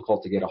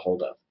difficult to get a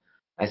hold of.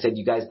 I said,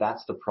 you guys,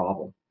 that's the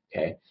problem,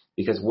 okay?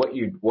 Because what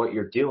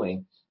you're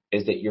doing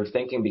is that you're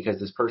thinking because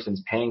this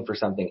person's paying for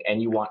something and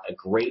you want a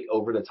great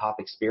over-the-top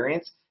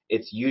experience,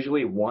 it's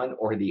usually one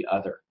or the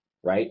other,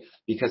 right?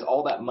 Because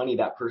all that money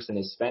that person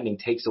is spending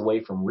takes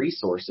away from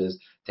resources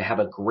to have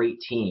a great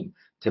team,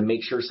 to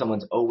make sure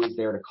someone's always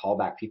there to call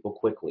back people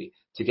quickly,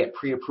 to get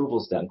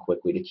pre-approvals done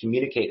quickly, to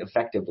communicate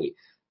effectively.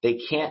 They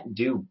can't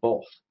do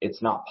both.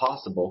 It's not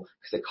possible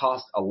because it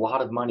costs a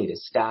lot of money to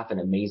staff an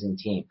amazing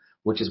team,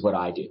 which is what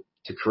I do,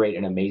 to create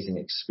an amazing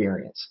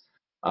experience.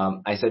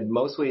 I said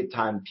mostly of the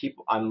time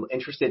I'm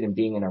interested in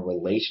being in a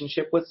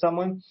relationship with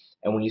someone.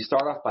 And when you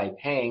start off by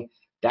paying,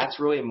 that's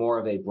really more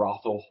of a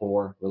brothel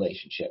whore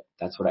relationship.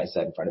 That's what I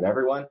said in front of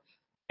everyone.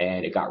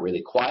 And it got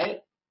really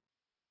quiet.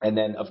 And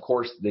then, of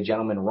course, the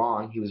gentleman,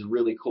 Ron, he was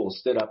really cool,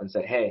 stood up and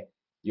said, hey,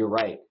 you're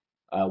right.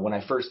 When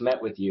I first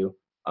met with you,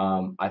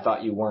 I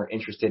thought you weren't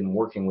interested in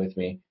working with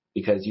me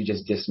because you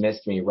just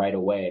dismissed me right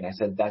away. And I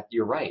said, that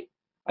you're right.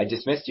 I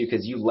dismissed you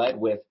because you led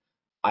with,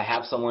 I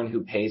have someone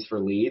who pays for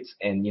leads,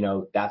 and,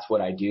 that's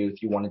what I do.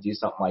 If you want to do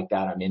something like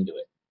that, I'm into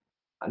it.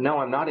 No,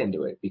 I'm not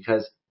into it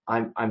because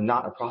I'm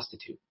not a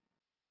prostitute.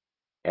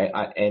 Okay?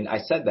 And I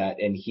said that,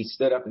 and he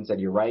stood up and said,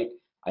 you're right.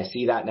 I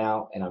see that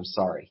now, and I'm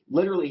sorry.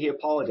 Literally, he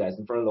apologized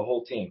in front of the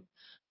whole team.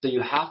 So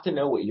you have to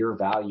know what your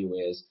value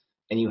is,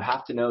 and you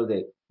have to know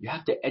that you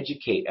have to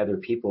educate other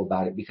people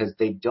about it because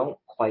they don't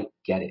quite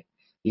get it.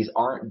 These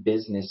aren't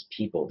business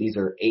people. These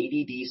are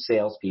ADD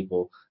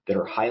salespeople that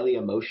are highly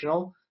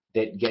emotional,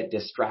 that get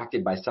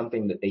distracted by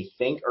something that they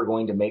think are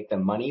going to make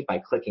them money by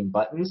clicking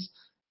buttons,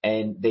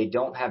 and they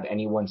don't have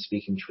anyone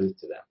speaking truth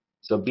to them.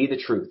 So be the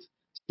truth.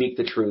 Speak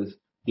the truth.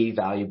 Be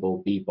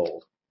valuable. Be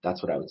bold.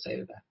 That's what I would say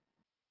to that.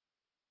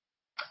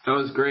 That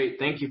was great.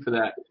 Thank you for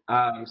that.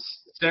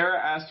 Sarah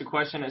asked a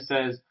question that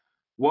says,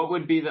 what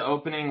would be the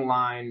opening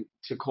line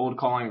to cold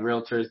calling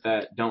realtors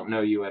that don't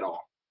know you at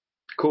all?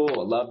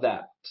 Cool. Love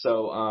that.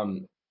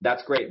 So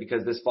that's great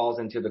because this falls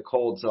into the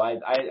cold. So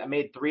I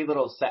made 3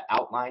 little set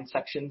outline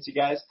sections, you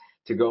guys,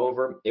 to go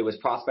over. It was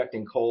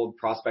prospecting cold,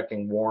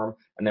 prospecting warm,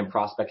 and then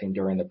prospecting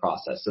during the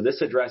process. So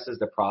this addresses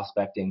the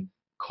prospecting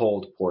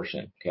cold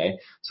portion. Okay.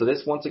 So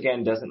this, once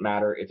again, doesn't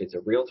matter if it's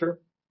a realtor,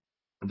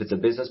 if it's a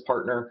business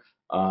partner,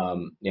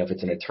 if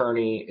it's an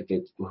attorney, if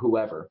it's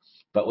whoever.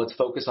 But let's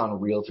focus on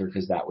realtor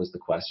because that was the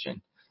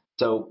question.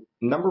 So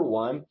number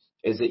 1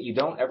 is that you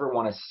don't ever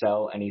want to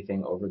sell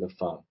anything over the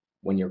phone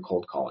when you're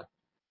cold calling.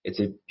 It's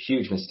a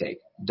huge mistake.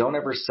 Don't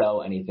ever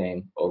sell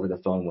anything over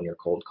the phone when you're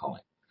cold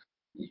calling.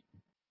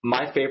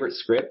 My favorite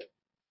script,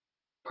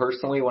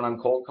 personally, when I'm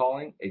cold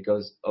calling, it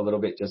goes a little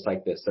bit just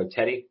like this. So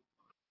Teddy,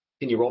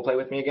 can you role play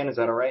with me again? Is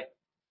that all right?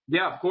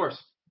 Yeah, of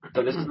course.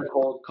 So this is a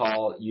cold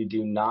call. You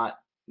do not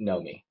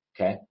know me.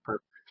 Okay.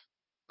 Perfect.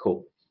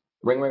 Cool.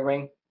 Ring, ring,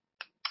 ring.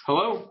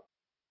 Hello.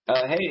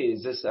 Hey,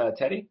 is this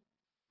Teddy?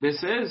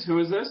 This is. Who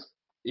is this?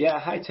 Yeah.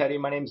 Hi, Teddy.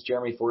 My name's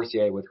Jeremy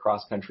Forcier with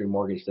Cross Country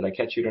Mortgage. Did I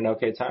catch you at an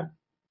okay time?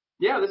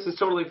 Yeah, this is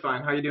totally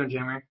fine. How you doing,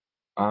 Jeremy?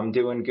 I'm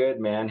doing good,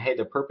 man. Hey,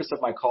 the purpose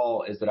of my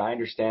call is that I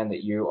understand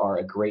that you are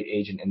a great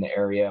agent in the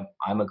area.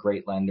 I'm a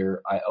great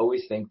lender. I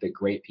always think that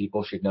great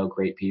people should know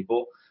great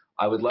people.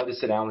 I would love to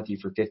sit down with you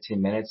for 15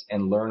 minutes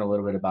and learn a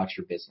little bit about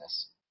your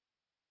business.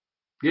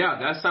 Yeah,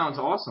 that sounds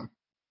awesome.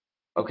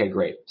 Okay,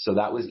 great. So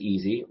that was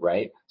easy,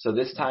 right? So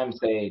this time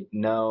say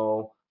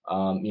no,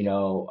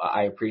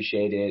 I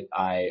appreciate it.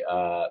 I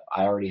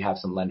already have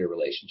some lender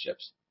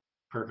relationships.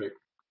 Perfect.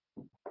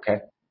 Okay.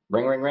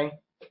 Ring, ring, ring.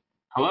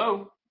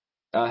 Hello.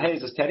 Hey,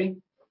 is this Teddy?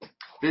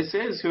 This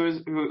is who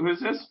is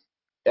this?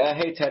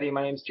 Hey, Teddy.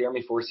 My name's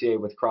Jeremy Forcier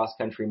with Cross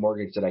Country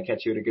Mortgage. Did I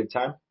catch you at a good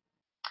time?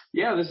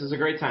 Yeah, this is a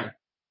great time.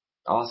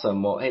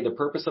 Awesome. Well, hey, the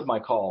purpose of my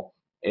call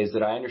is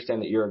that I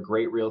understand that you're a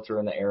great realtor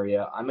in the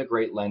area. I'm a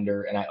great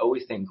lender, and I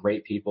always think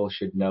great people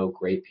should know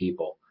great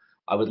people.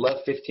 I would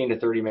love 15 to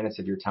 30 minutes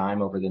of your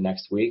time over the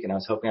next week, and I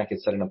was hoping I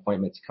could set an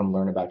appointment to come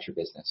learn about your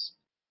business.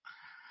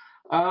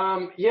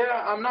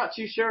 Yeah, I'm not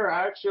too sure.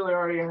 I actually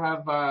already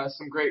have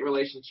some great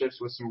relationships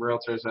with some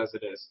realtors as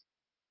it is.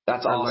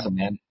 That's awesome,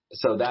 man.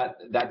 So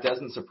that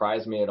doesn't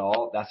surprise me at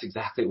all. That's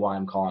exactly why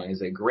I'm calling, is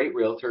that great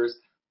realtors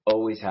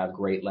always have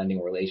great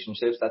lending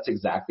relationships. That's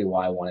exactly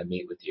why I want to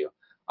meet with you.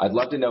 I'd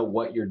love to know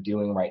what you're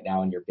doing right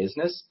now in your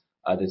business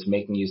that's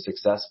making you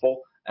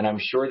successful. And I'm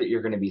sure that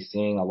you're going to be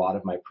seeing a lot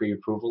of my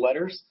pre-approval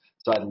letters.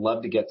 So I'd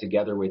love to get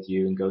together with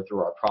you and go through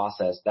our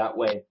process. That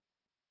way,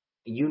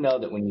 you know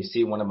that when you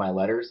see one of my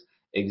letters,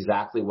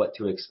 exactly what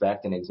to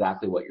expect and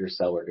exactly what your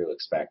seller to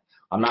expect.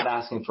 I'm not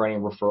asking for any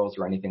referrals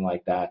or anything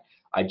like that.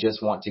 I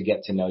just want to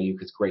get to know you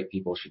because great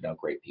people should know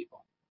great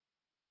people.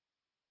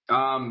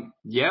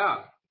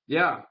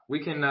 Yeah,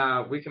 we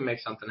can make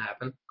something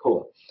happen.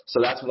 Cool.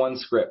 So that's one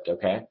script,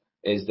 okay?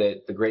 Is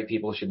that the great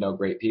people should know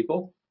great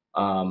people.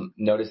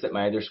 Notice that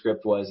my other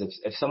script was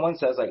if someone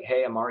says like,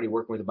 hey, I'm already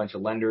working with a bunch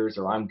of lenders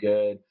or I'm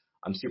good,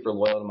 I'm super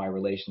loyal to my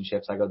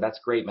relationships, I go, that's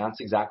great, man. That's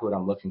exactly what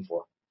I'm looking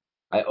for.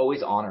 I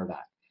always honor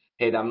that.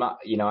 Hey, I'm not,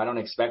 I don't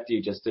expect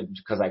you just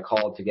because I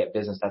called to get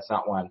business. That's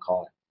not why I'm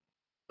calling.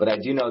 But I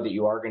do know that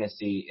you are going to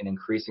see an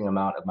increasing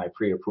amount of my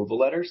pre-approval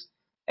letters.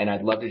 And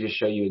I'd love to just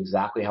show you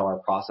exactly how our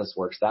process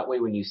works. That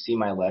way, when you see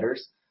my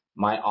letters,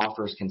 my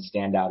offers can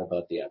stand out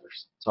above the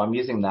others. So I'm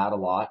using that a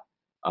lot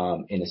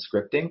in a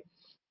scripting.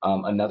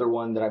 Another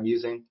one that I'm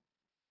using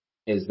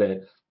is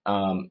that,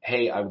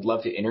 hey, I would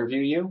love to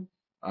interview you.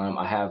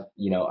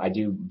 I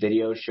do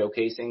videos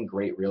showcasing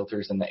great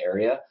realtors in the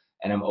area,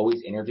 and I'm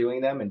always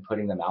interviewing them and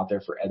putting them out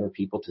there for other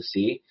people to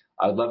see.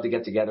 I would love to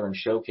get together and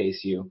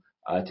showcase you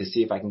to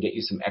see if I can get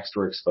you some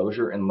extra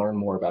exposure and learn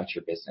more about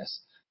your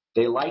business.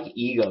 They like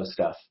ego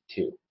stuff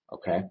too,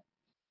 okay?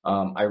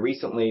 I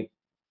recently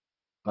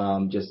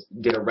just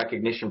did a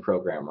recognition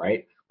program,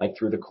 right? Like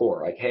through the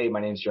Core. Like, hey,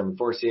 my name is Jeremy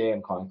Forcier.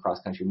 I'm calling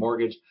Cross Country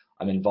Mortgage.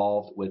 I'm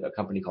involved with a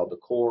company called the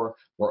Core.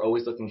 We're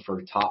always looking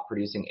for top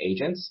producing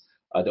agents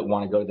that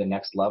want to go to the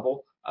next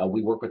level.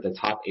 We work with the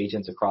top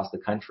agents across the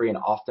country, and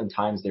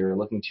oftentimes they're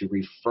looking to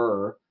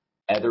refer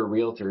other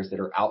realtors that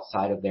are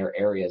outside of their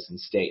areas and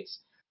states.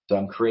 So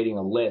I'm creating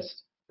a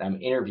list.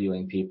 I'm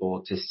interviewing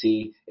people to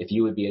see if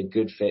you would be a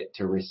good fit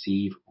to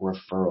receive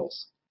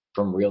referrals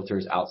from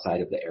realtors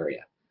outside of the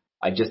area.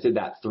 I just did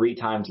that 3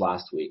 times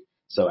last week.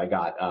 So I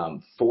got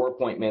 4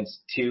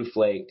 appointments, 2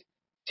 flaked,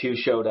 2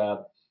 showed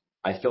up.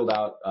 I filled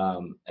out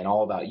an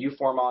all about you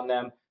form on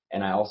them,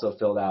 and I also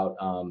filled out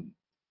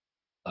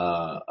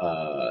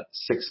a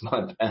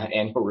 6-month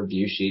annual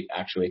review sheet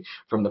actually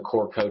from the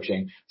Core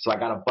coaching. So I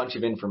got a bunch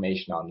of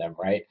information on them,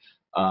 right?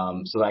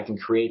 So that I can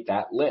create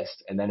that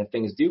list. And then if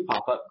things do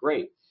pop up,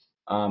 great.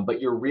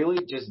 But you're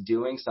really just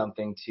doing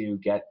something to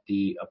get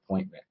the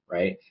appointment,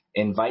 right?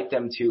 Invite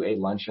them to a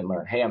lunch and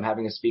learn. Hey, I'm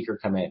having a speaker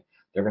come in.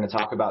 They're going to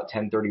talk about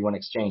 1031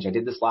 exchange. I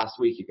did this last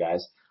week, you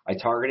guys. I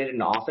targeted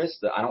an office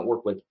that I don't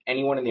work with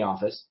anyone in the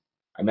office.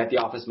 I met the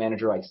office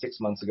manager like 6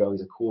 months ago.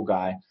 He's a cool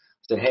guy.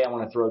 Said, hey, I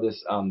want to throw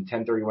this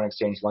 1031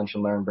 exchange lunch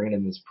and learn, bring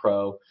in this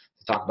pro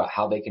to talk about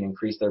how they can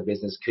increase their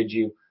business. Could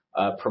you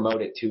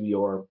promote it to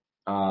your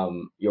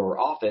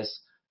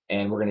office?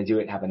 And we're going to do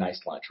it and have a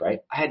nice lunch, right?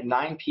 I had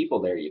 9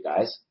 people there, you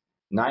guys.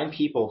 9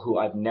 people who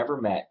I've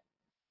never met,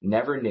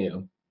 never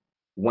knew,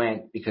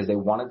 went because they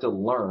wanted to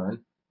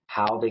learn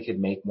how they could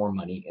make more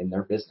money in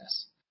their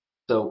business.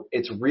 So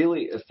it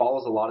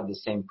follows a lot of the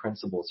same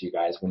principles, you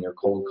guys, when you're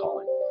cold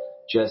calling.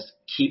 Just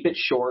keep it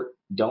short.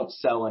 Don't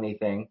sell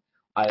anything.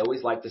 I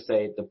always like to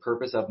say the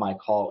purpose of my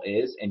call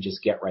is, and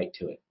just get right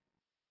to it.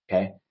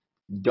 Okay?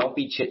 Don't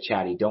be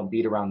chit-chatty. Don't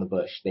beat around the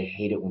bush. They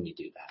hate it when you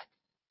do that.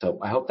 So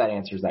I hope that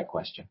answers that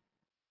question.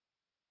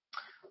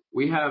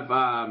 We have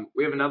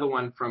another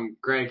one from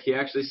Greg. He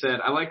actually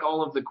said, I like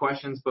all of the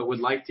questions, but would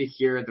like to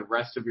hear the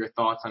rest of your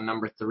thoughts on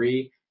number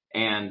 3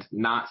 and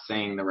not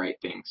saying the right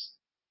things.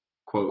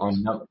 Quotes.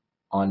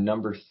 On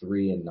number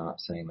 3 and not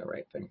saying the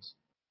right things.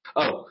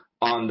 Oh,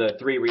 on the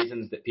 3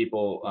 reasons that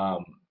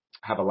people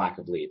have a lack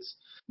of leads.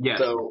 Yes.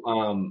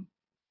 So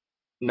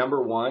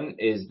number 1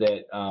 is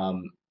that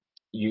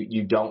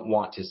you don't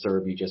want to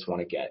serve, you just want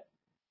to get.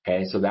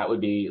 Okay, so that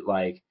would be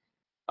like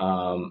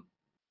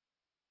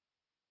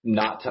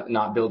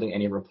not building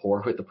any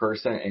rapport with the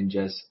person and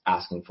just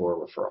asking for a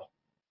referral,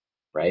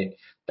 right?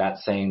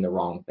 That's saying the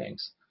wrong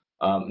things.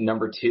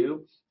 Number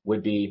 2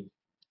 would be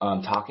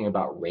talking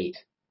about rate.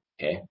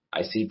 Okay,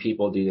 I see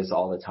people do this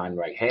all the time,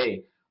 right?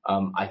 Hey,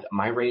 I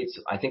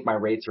think my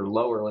rates are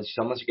lower. Let's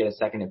get a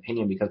second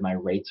opinion because my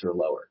rates are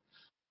lower.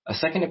 A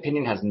second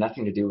opinion has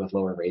nothing to do with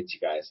lower rates, you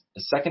guys.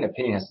 A second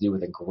opinion has to do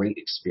with a great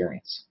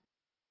experience.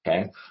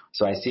 Okay.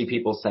 So I see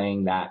people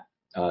saying that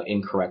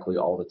incorrectly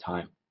all the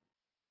time.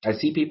 I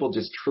see people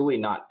just truly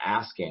not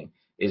asking,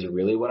 is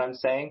really what I'm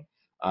saying.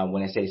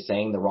 When I say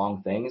saying the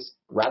wrong things,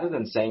 rather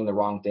than saying the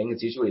wrong thing,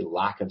 it's usually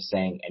lack of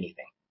saying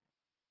anything.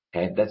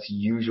 Okay. That's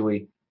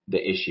usually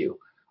the issue.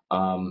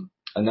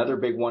 Another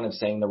big one of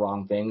saying the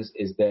wrong things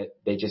is that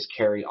they just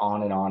carry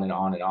on and on and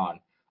on and on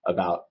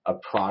about a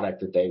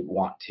product that they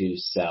want to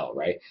sell,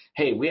 right?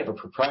 Hey, we have a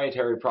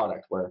proprietary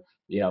product where,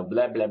 blah,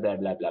 blah, blah, blah,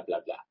 blah, blah,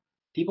 blah.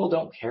 People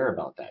don't care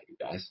about that, you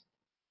guys.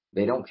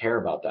 They don't care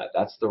about that.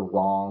 That's the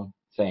wrong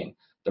thing.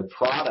 The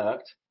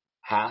product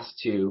has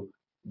to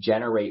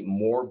generate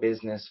more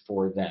business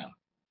for them,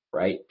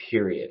 right?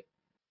 Period.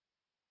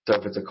 So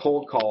if it's a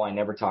cold call, I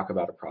never talk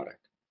about a product.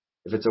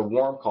 If it's a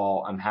warm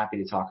call, I'm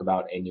happy to talk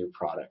about a new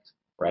product,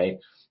 right?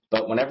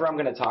 But whenever I'm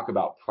going to talk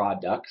about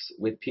products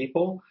with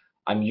people,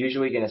 I'm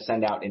usually going to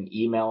send out an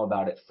email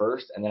about it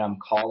first, and then I'm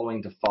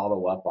calling to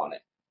follow up on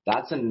it.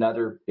 That's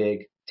another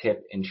big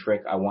tip and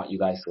trick I want you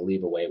guys to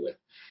leave away with,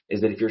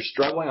 is that if you're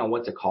struggling on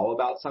what to call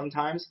about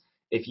sometimes,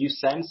 if you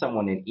send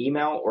someone an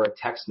email or a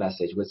text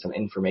message with some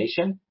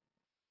information,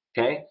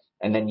 okay,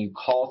 and then you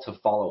call to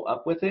follow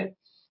up with it,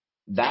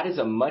 that is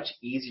a much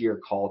easier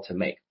call to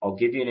make. I'll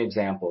give you an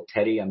example.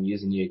 Teddy, I'm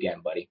using you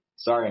again, buddy.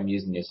 Sorry I'm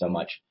using you so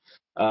much.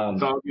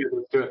 It's all good.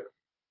 Let's do it.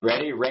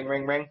 Ready? Ring,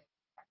 ring, ring.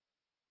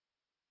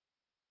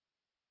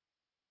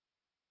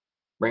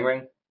 Ring,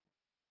 ring.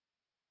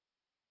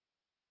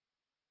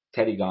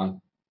 Teddy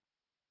gone.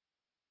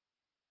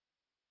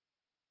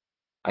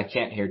 I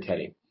can't hear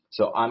Teddy.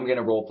 So I'm going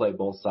to role play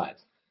both sides.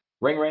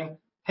 Ring, ring.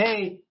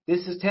 Hey,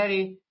 this is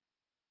Teddy.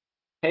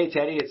 Hey,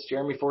 Teddy, it's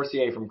Jeremy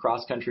Forcier from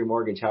Cross Country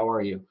Mortgage. How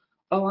are you?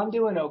 Oh, I'm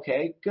doing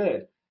okay.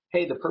 Good.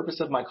 Hey, the purpose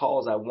of my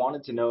call is I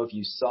wanted to know if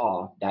you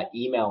saw that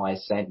email I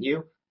sent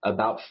you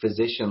about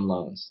physician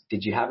loans.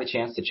 Did you have a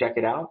chance to check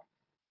it out?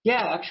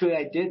 Yeah, actually,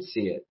 I did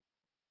see it.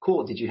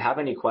 Cool. Did you have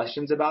any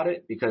questions about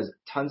it? Because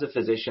tons of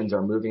physicians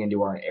are moving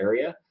into our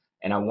area,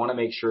 and I want to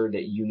make sure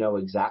that you know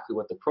exactly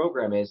what the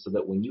program is so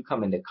that when you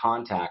come into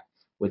contact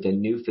with a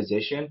new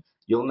physician,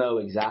 you'll know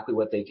exactly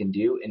what they can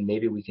do, and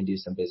maybe we can do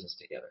some business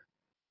together.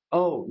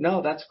 Oh,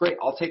 no, that's great.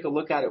 I'll take a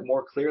look at it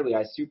more clearly.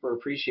 I super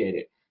appreciate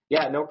it.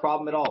 Yeah, no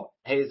problem at all.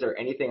 Hey, is there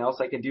anything else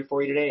I can do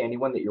for you today?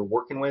 Anyone that you're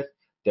working with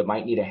that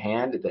might need a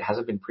hand that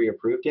hasn't been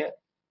pre-approved yet?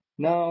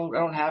 No, I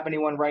don't have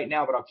anyone right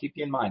now, but I'll keep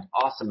you in mind.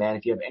 Awesome, man.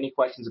 If you have any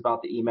questions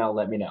about the email,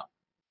 let me know.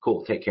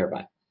 Cool. Take care.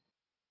 Bye.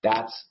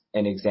 That's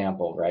an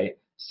example, right?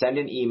 Send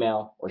an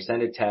email or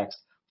send a text.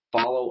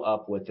 Follow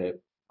up with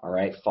it. All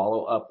right.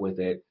 Follow up with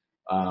it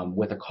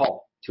with a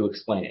call to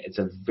explain it. It's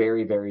a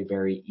very, very,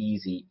 very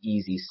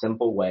easy,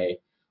 simple way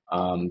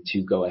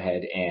to go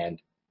ahead and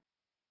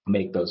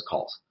make those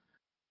calls.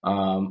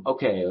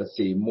 Okay, let's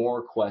see,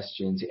 more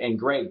questions. And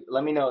Greg,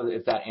 let me know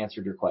if that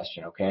answered your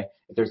question, okay?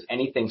 If there's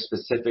anything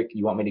specific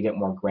you want me to get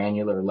more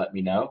granular, let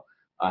me know.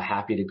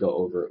 Happy to go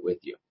over it with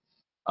you.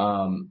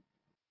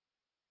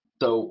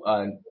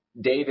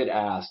 David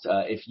asked,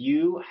 if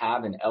you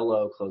have an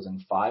LO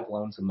closing 5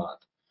 loans a month,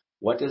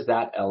 what does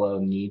that LO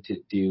need to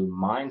do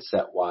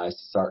mindset-wise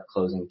to start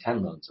closing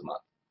 10 loans a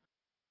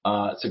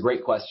month? It's a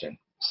great question.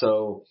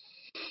 So,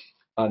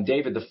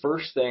 David, the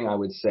first thing I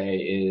would say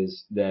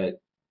is that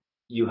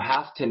you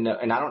have to know,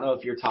 and I don't know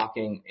if you're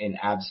talking in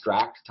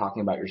abstract,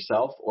 talking about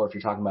yourself, or if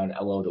you're talking about an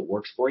LO that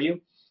works for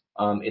you.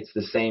 It's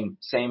the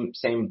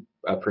same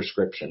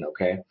prescription,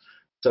 okay?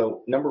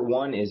 So number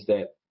one is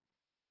that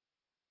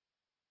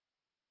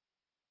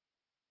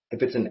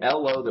if it's an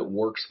LO that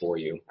works for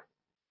you,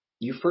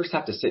 you first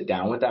have to sit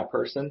down with that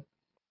person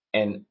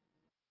and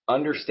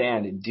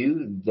understand,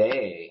 do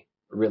they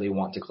really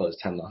want to close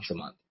 10 loans a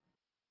month?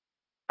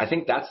 I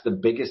think that's the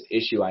biggest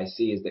issue I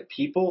see, is that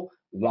people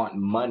want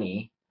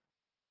money,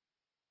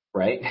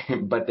 right?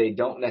 But they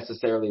don't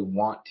necessarily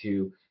want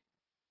to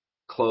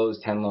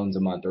close 10 loans a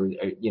month, or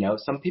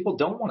some people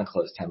don't want to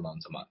close 10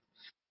 loans a month.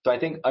 So I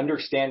think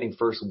understanding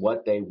first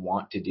what they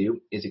want to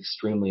do is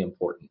extremely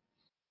important.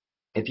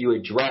 If you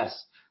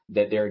address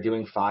that they're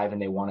doing 5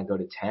 and they want to go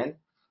to 10,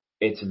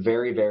 it's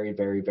very, very,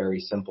 very,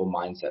 very simple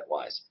mindset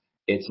wise.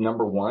 It's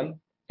number one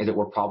is that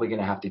we're probably going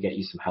to have to get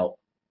you some help,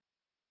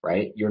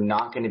 right? You're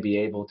not going to be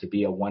able to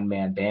be a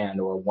one-man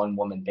band or a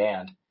one-woman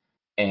band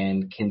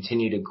and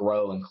continue to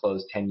grow and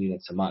close 10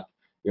 units a month.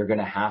 You're going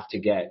to have to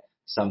get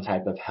some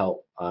type of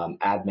help,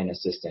 admin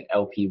assistant,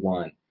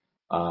 LP1,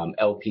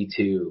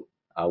 LP2,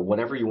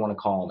 whatever you want to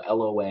call them,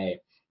 LOA,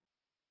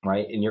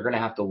 right? And you're going to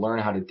have to learn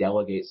how to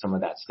delegate some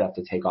of that stuff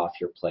to take off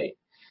your plate.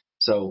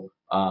 So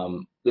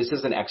this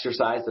is an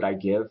exercise that I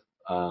give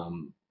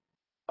loan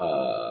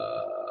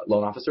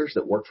officers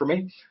that work for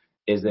me,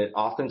 is that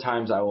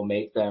oftentimes I will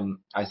make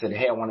them, I said,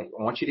 hey, I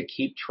want you to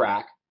keep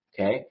track,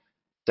 okay?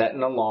 Set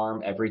an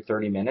alarm every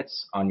 30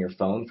 minutes on your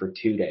phone for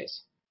 2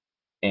 days.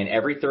 And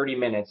every 30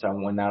 minutes,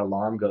 when that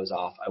alarm goes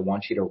off, I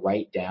want you to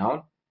write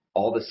down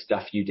all the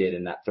stuff you did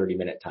in that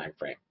 30-minute time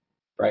frame,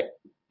 right?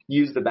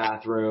 Use the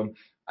bathroom.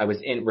 I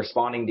was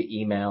responding to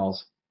emails.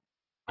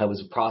 I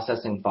was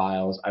processing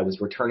files. I was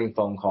returning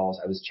phone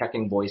calls. I was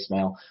checking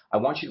voicemail. I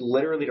want you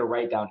literally to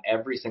write down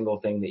every single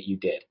thing that you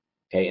did,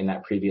 okay, in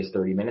that previous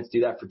 30 minutes.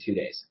 Do that for 2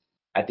 days.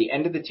 At the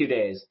end of the 2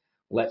 days,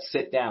 let's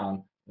sit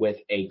down with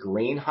a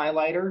green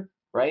highlighter,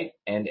 right,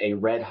 and a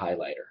red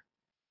highlighter.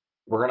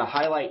 We're going to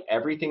highlight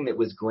everything that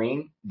was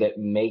green that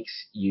makes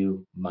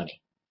you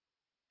money,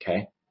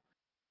 okay?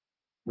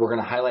 We're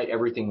going to highlight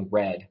everything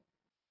red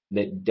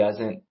that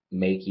doesn't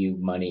make you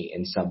money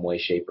in some way,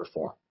 shape, or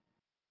form.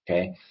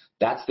 Okay.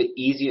 That's the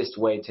easiest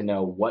way to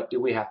know what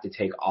do we have to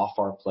take off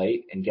our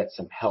plate and get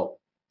some help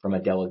from a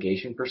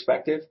delegation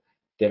perspective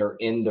that are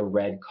in the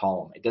red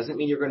column. It doesn't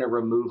mean you're going to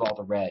remove all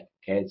the red.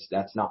 Okay.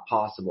 That's not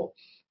possible.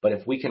 But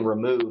if we can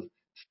remove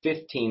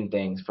 15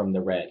 things from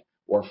the red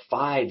or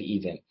 5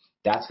 even,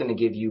 that's going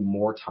to give you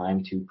more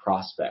time to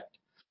prospect.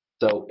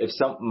 So if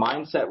some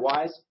mindset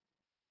wise,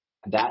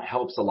 that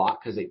helps a lot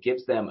because it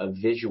gives them a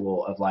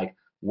visual of like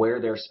where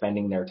they're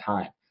spending their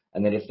time.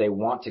 And that if they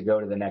want to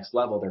go to the next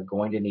level, they're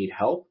going to need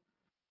help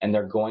and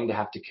they're going to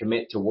have to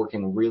commit to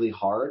working really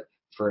hard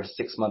for a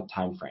 6-month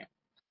time frame.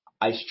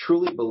 I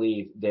truly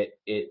believe that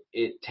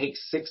it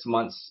takes 6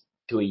 months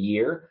to a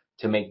year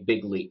to make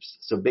big leaps.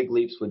 So big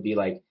leaps would be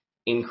like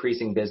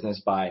increasing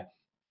business by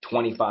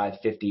 25,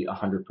 50,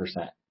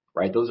 100%,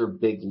 right? Those are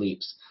big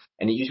leaps.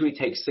 And it usually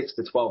takes 6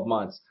 to 12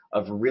 months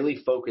of really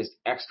focused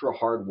extra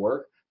hard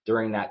work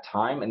during that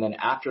time. And then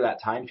after that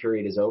time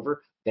period is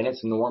over, then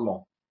it's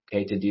normal.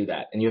 Okay, to do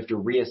that. And you have to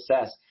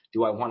reassess,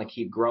 do I want to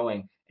keep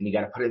growing? And you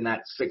got to put in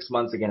that 6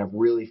 months again of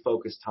really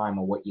focused time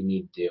on what you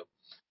need to do.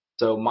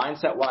 So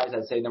mindset wise,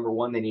 I'd say number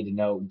 1, they need to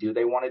know, do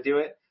they want to do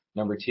it?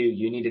 Number 2,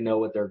 you need to know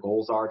what their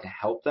goals are to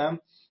help them.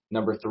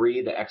 Number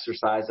 3, the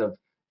exercise of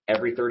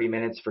every 30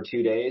 minutes for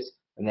 2 days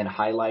and then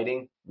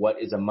highlighting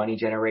what is a money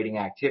generating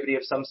activity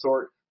of some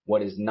sort,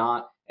 what is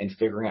not, and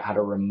figuring out how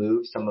to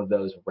remove some of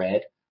those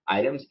red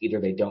items.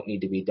 Either they don't need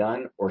to be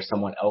done or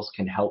someone else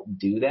can help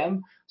do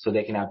them so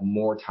they can have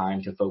more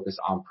time to focus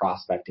on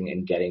prospecting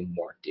and getting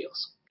more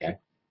deals. Okay.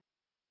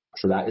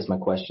 So that is my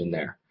question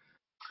there.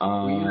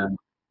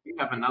 We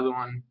have another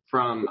one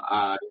from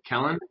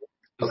Kellen.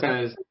 It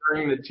says,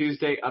 during the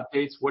Tuesday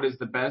updates, what is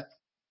the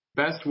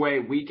best way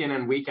week in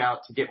and week out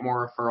to get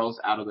more referrals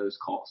out of those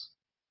calls?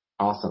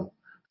 Awesome.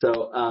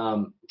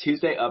 So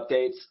Tuesday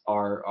updates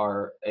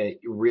are a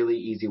really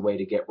easy way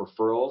to get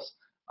referrals.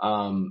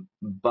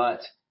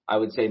 But I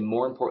would say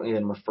more importantly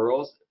than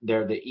referrals,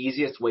 they're the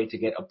easiest way to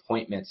get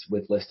appointments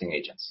with listing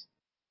agents.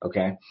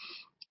 Okay.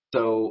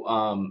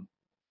 So,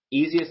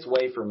 easiest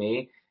way for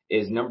me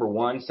is number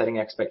 1, setting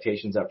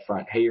expectations up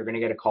front. Hey, you're going to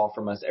get a call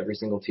from us every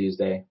single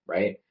Tuesday,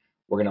 right?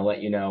 We're going to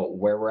let you know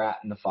where we're at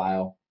in the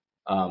file.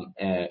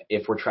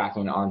 If we're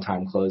tracking an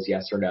on-time close,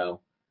 yes or no.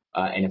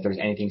 And if there's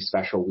anything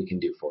special we can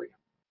do for you.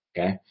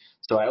 Okay.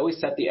 So I always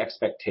set the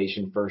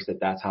expectation first that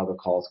that's how the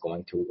call is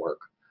going to work.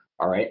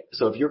 All right.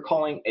 So if you're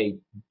calling a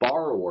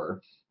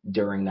borrower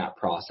during that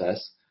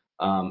process,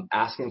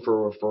 asking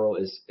for a referral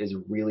is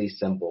really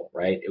simple,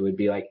 right? It would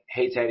be like,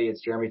 hey, Teddy,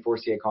 it's Jeremy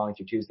Forcier calling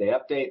your Tuesday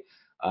update.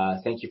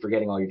 Thank you for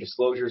getting all your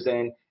disclosures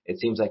in. It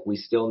seems like we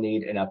still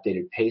need an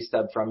updated pay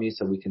stub from you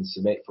so we can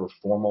submit for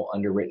formal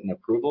underwritten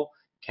approval.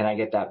 Can I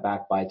get that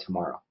back by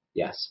tomorrow?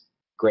 Yes.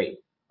 Great.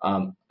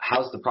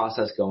 How's the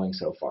process going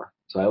so far?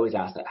 So I always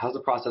ask that. How's the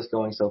process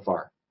going so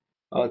far?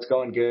 Oh, it's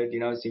going good.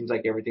 It seems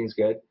like everything's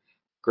good.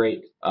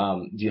 Great.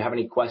 Do you have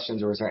any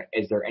questions or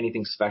is there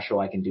anything special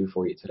I can do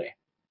for you today?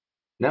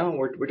 No,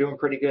 we're doing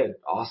pretty good.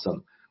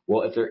 Awesome.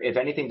 Well, if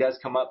anything does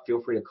come up,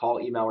 feel free to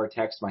call, email, or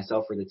text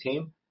myself or the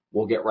team.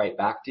 We'll get right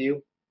back to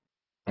you.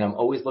 And I'm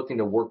always looking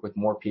to work with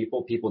more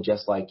people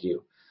just like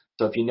you.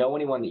 So if you know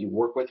anyone that you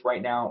work with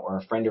right now or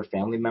a friend or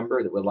family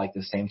member that would like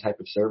the same type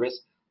of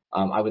service,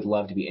 I would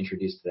love to be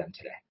introduced to them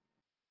today.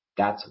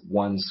 That's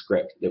one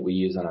script that we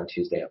use on our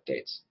Tuesday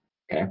updates.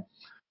 Okay.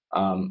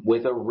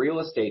 With a real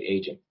estate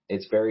agent,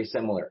 it's very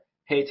similar.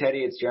 Hey, Teddy,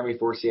 it's Jeremy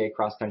Forcier,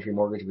 Cross Country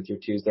Mortgage with your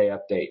Tuesday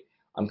update.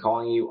 I'm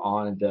calling you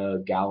on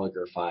the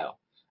Gallagher file.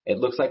 It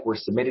looks like we're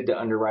submitted to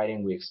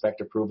underwriting. We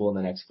expect approval in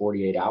the next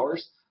 48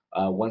 hours.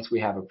 Once we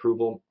have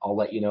approval, I'll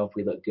let you know if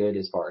we look good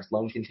as far as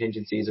loan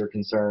contingencies are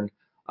concerned.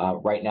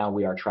 Right now,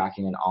 we are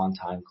tracking an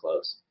on-time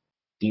close.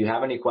 Do you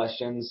have any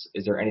questions?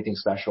 Is there anything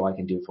special I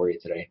can do for you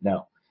today?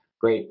 No.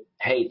 Great.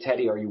 Hey,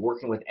 Teddy, are you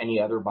working with any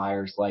other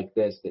buyers like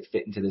this that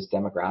fit into this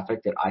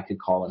demographic that I could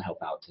call and help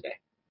out today?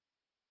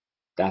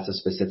 That's a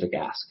specific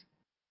ask.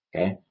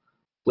 Okay.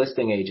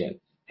 Listing agent.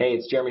 Hey,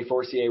 it's Jeremy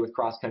Forcier with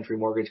Cross Country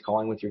Mortgage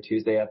calling with your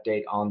Tuesday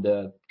update on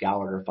the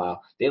Gallagher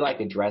file. They like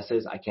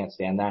addresses. I can't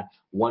stand that.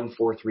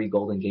 143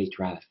 Golden Gate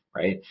Drive,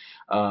 right?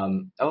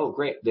 Oh,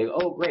 great.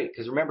 Great.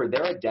 Because remember,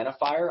 their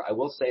identifier, I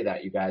will say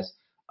that, you guys,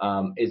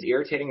 as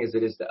irritating as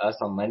it is to us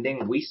on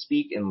lending, we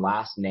speak in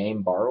last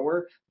name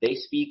borrower. They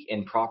speak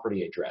in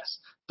property address.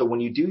 So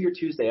when you do your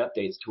Tuesday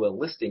updates to a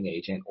listing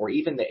agent or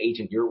even the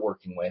agent you're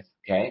working with,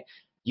 okay,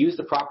 use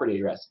the property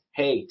address.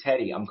 Hey,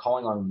 Teddy, I'm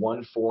calling on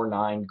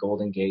 149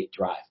 Golden Gate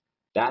Drive.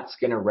 That's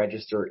going to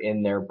register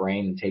in their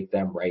brain and take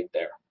them right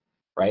there,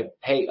 right?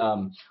 Hey,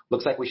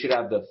 looks like we should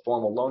have the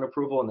formal loan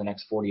approval in the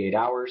next 48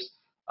 hours.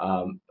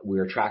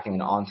 We're tracking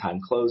an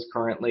on-time close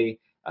currently.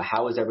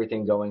 How is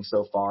everything going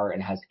so far?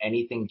 And has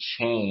anything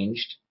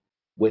changed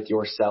with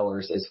your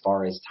sellers as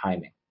far as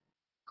timing?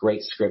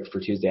 Great script for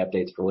Tuesday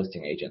updates for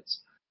listing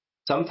agents.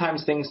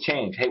 Sometimes things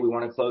change. Hey, we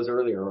want to close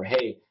earlier, or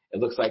hey, it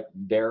looks like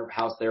their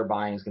house they're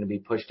buying is going to be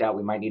pushed out.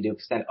 We might need to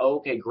extend. Oh,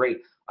 okay, great.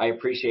 I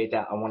appreciate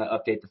that. I want to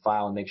update the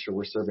file and make sure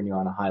we're serving you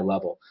on a high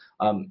level.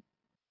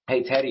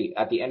 Hey, Teddy,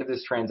 at the end of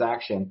this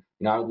transaction,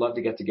 I would love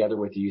to get together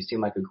with you. You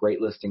seem like a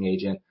great listing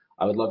agent.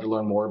 I would love to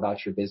learn more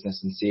about your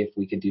business and see if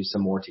we could do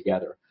some more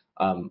together.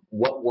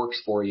 What works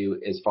for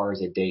you as far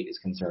as a date is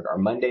concerned? Are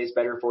Mondays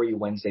better for you,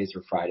 Wednesdays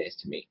or Fridays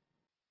to meet?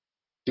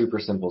 Super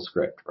simple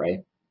script,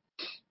 right?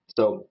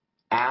 So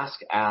ask.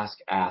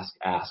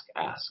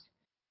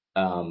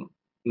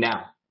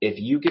 Now, if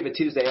you give a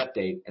Tuesday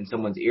update and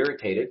someone's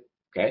irritated,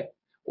 okay,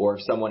 or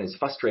if someone is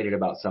frustrated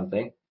about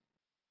something,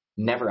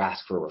 never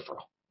ask for a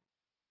referral.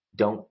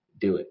 Don't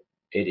do it.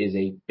 It is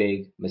a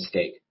big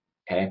mistake,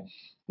 okay?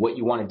 What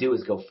you want to do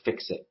is go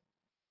fix it,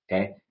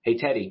 okay? Hey,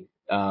 Teddy,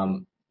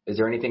 is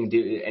there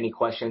any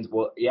questions?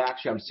 Well, yeah,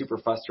 actually, I'm super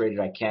frustrated.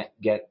 I can't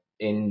get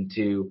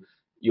into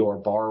your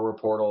borrower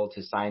portal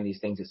to sign these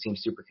things. It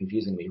seems super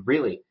confusing to me.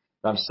 Really?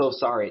 I'm so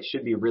sorry. It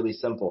should be really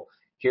simple.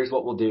 Here's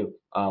what we'll do.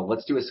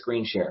 Let's do a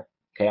screen share.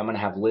 Okay, I'm going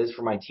to have Liz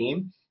from my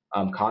team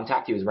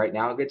contact you. Is right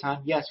now a good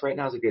time? Yes, right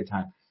now is a good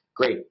time.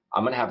 Great.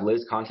 I'm going to have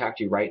Liz contact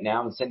you right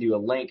now and send you a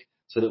link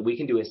so that we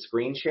can do a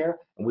screen share,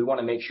 and we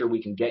want to make sure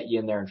we can get you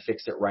in there and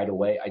fix it right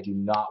away. I do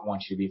not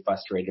want you to be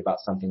frustrated about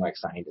something like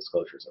signing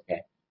disclosures,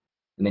 okay?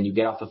 And then you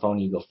get off the phone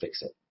and you go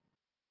fix it,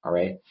 all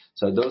right?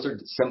 So those are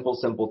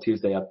simple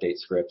Tuesday update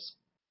scripts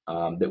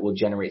that will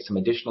generate some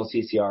additional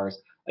CCRs,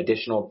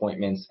 additional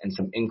appointments, and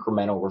some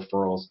incremental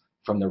referrals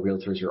from the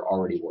realtors you're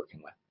already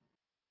working with.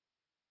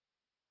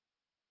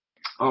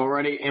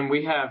 Alrighty, and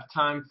we have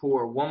time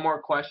for one more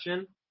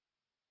question.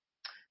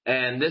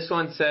 And this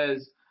one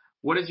says,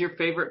 what is your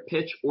favorite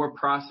pitch or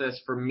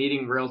process for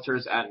meeting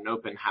realtors at an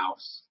open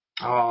house?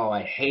 Oh,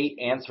 I hate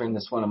answering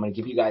this one. I'm going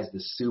to give you guys the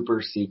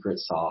super secret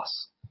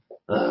sauce.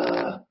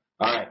 All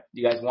right,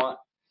 you guys want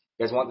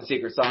the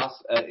secret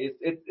sauce?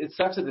 It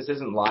sucks that this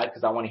isn't live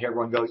because I want to hear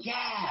everyone go,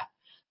 yeah,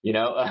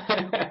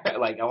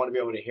 like I want to be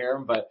able to hear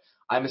them. But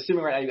I'm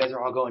assuming right now you guys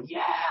are all going, yeah,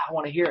 I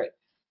want to hear it.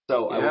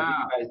 So I will give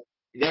you guys.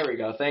 There we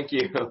go. Thank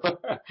you.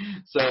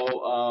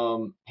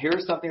 So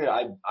here's something that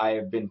I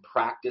have been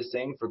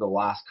practicing for the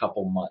last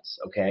couple months,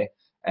 okay?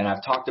 And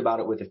I've talked about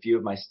it with a few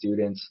of my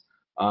students.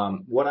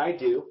 What I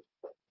do,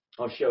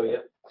 I'll show you,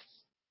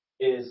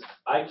 is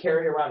I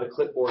carry around a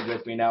clipboard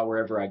with me now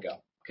wherever I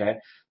go, okay?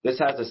 This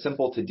has a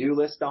simple to-do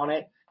list on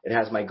it. It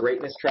has my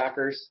greatness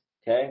trackers,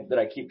 okay, that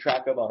I keep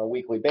track of on a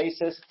weekly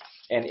basis.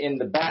 And in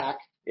the back,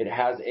 it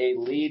has a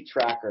lead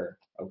tracker,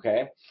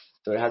 okay?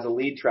 So it has a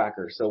lead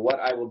tracker. So what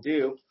I will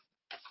do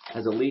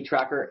has a lead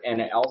tracker,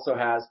 and it also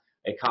has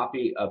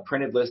a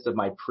printed list of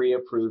my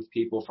pre-approved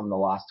people from the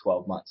last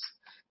 12 months.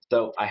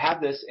 So I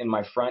have this in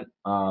my front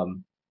of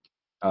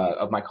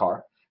my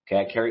car. Okay,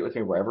 I carry it with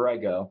me wherever I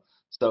go.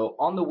 So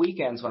on the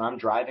weekends when I'm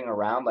driving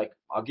around, like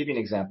I'll give you an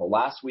example.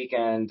 Last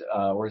weekend,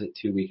 or is it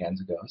 2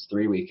 weekends ago? It's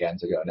 3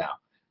 weekends ago now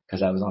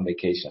because I was on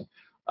vacation.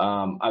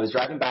 I was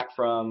driving back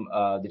from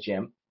the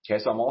gym.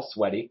 Okay, so I'm all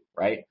sweaty,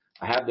 right?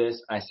 I have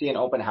this. I see an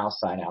open house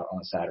sign out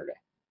on a Saturday,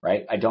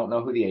 right? I don't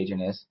know who the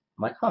agent is.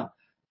 I'm like, huh,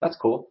 that's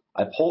cool.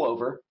 I pull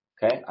over,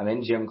 okay? I'm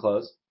in gym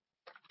clothes.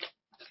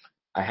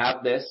 I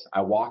have this.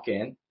 I walk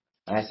in,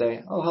 and I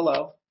say, oh,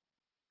 hello.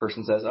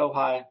 Person says, oh,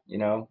 hi,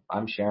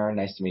 I'm Sharon.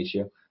 Nice to meet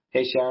you.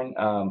 Hey, Sharon,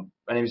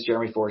 my name is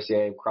Jeremy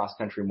Forcier, Cross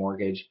Country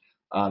Mortgage.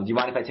 Do you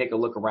mind if I take a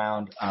look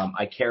around?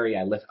 I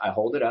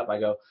hold it up. I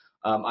go,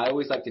 I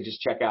always like to just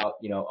check out,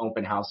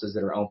 open houses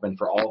that are open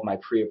for all of my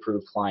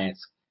pre-approved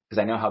clients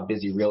because I know how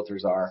busy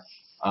realtors are.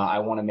 I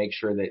want to make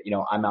sure that,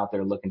 I'm out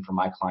there looking for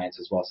my clients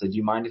as well. So do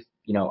you mind if,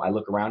 I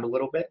look around a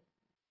little bit?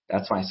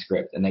 That's my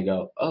script. And they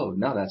go, oh,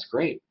 no, that's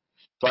great.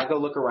 So I go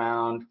look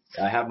around.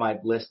 I have my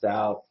list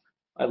out.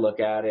 I look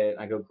at it.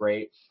 I go,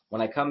 great.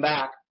 When I come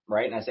back,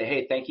 right, and I say,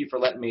 hey, thank you for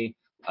letting me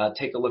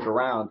take a look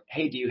around.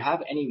 Hey, do you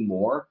have any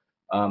more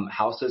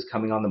houses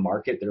coming on the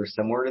market that are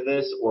similar to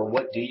this? Or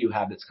what do you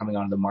have that's coming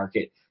on the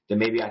market that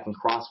maybe I can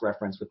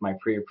cross-reference with my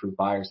pre-approved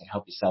buyers and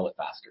help you sell it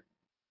faster?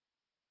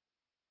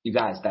 You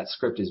guys, that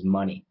script is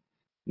money.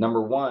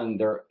 Number one,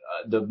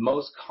 the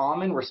most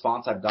common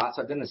response I've got,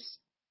 so I've done this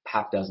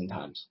half dozen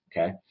times,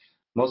 okay?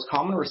 Most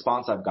common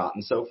response I've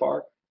gotten so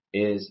far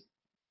is,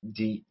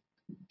 do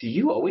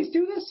you always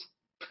do this,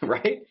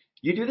 right?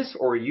 You do this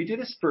or you do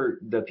this for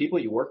the people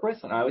you work with?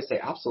 And I always say,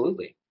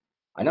 absolutely.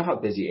 I know how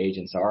busy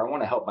agents are. I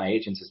want to help my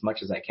agents as much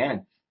as I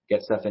can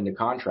get stuff into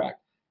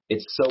contract.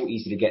 It's so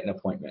easy to get an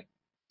appointment.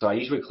 So I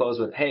usually close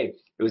with, hey,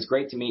 it was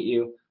great to meet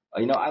you.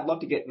 I'd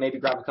love to maybe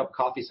grab a cup of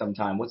coffee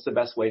sometime. What's the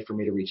best way for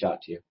me to reach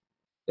out to you?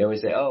 They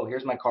always say, oh,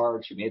 here's my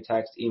card. Shoot me a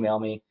text, email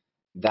me.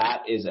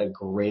 That is a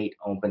great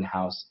open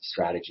house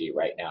strategy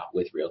right now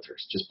with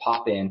realtors. Just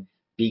pop in,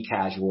 be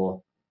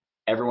casual.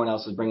 Everyone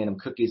else is bringing them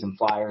cookies and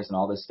flyers and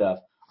all this stuff.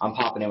 I'm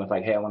popping in with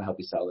like, hey, I want to help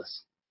you sell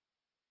this.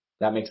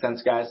 That makes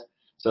sense, guys?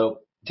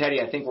 So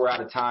Teddy, I think we're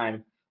out of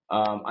time.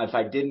 If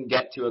I didn't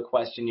get to a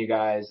question, you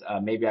guys,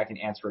 maybe I can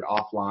answer it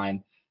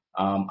offline.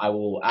 I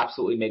will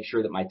absolutely make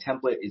sure that my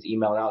template is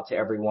emailed out to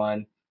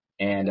everyone.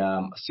 And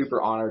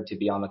super honored to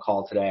be on the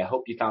call today. I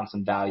hope you found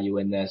some value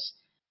in this.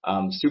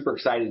 Super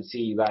excited to see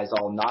you guys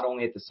all not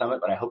only at the summit,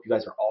 but I hope you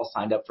guys are all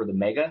signed up for the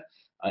Mega.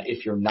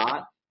 If you're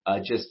not,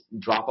 just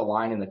drop a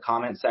line in the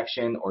comment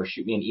section or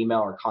shoot me an email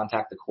or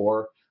contact the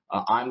core.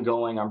 I'm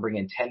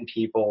bringing 10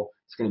 people.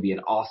 It's going to be an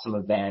awesome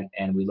event,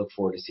 and we look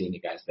forward to seeing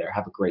you guys there.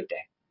 Have a great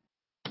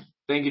day.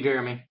 Thank you,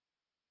 Jeremy.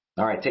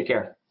 All right, take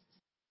care.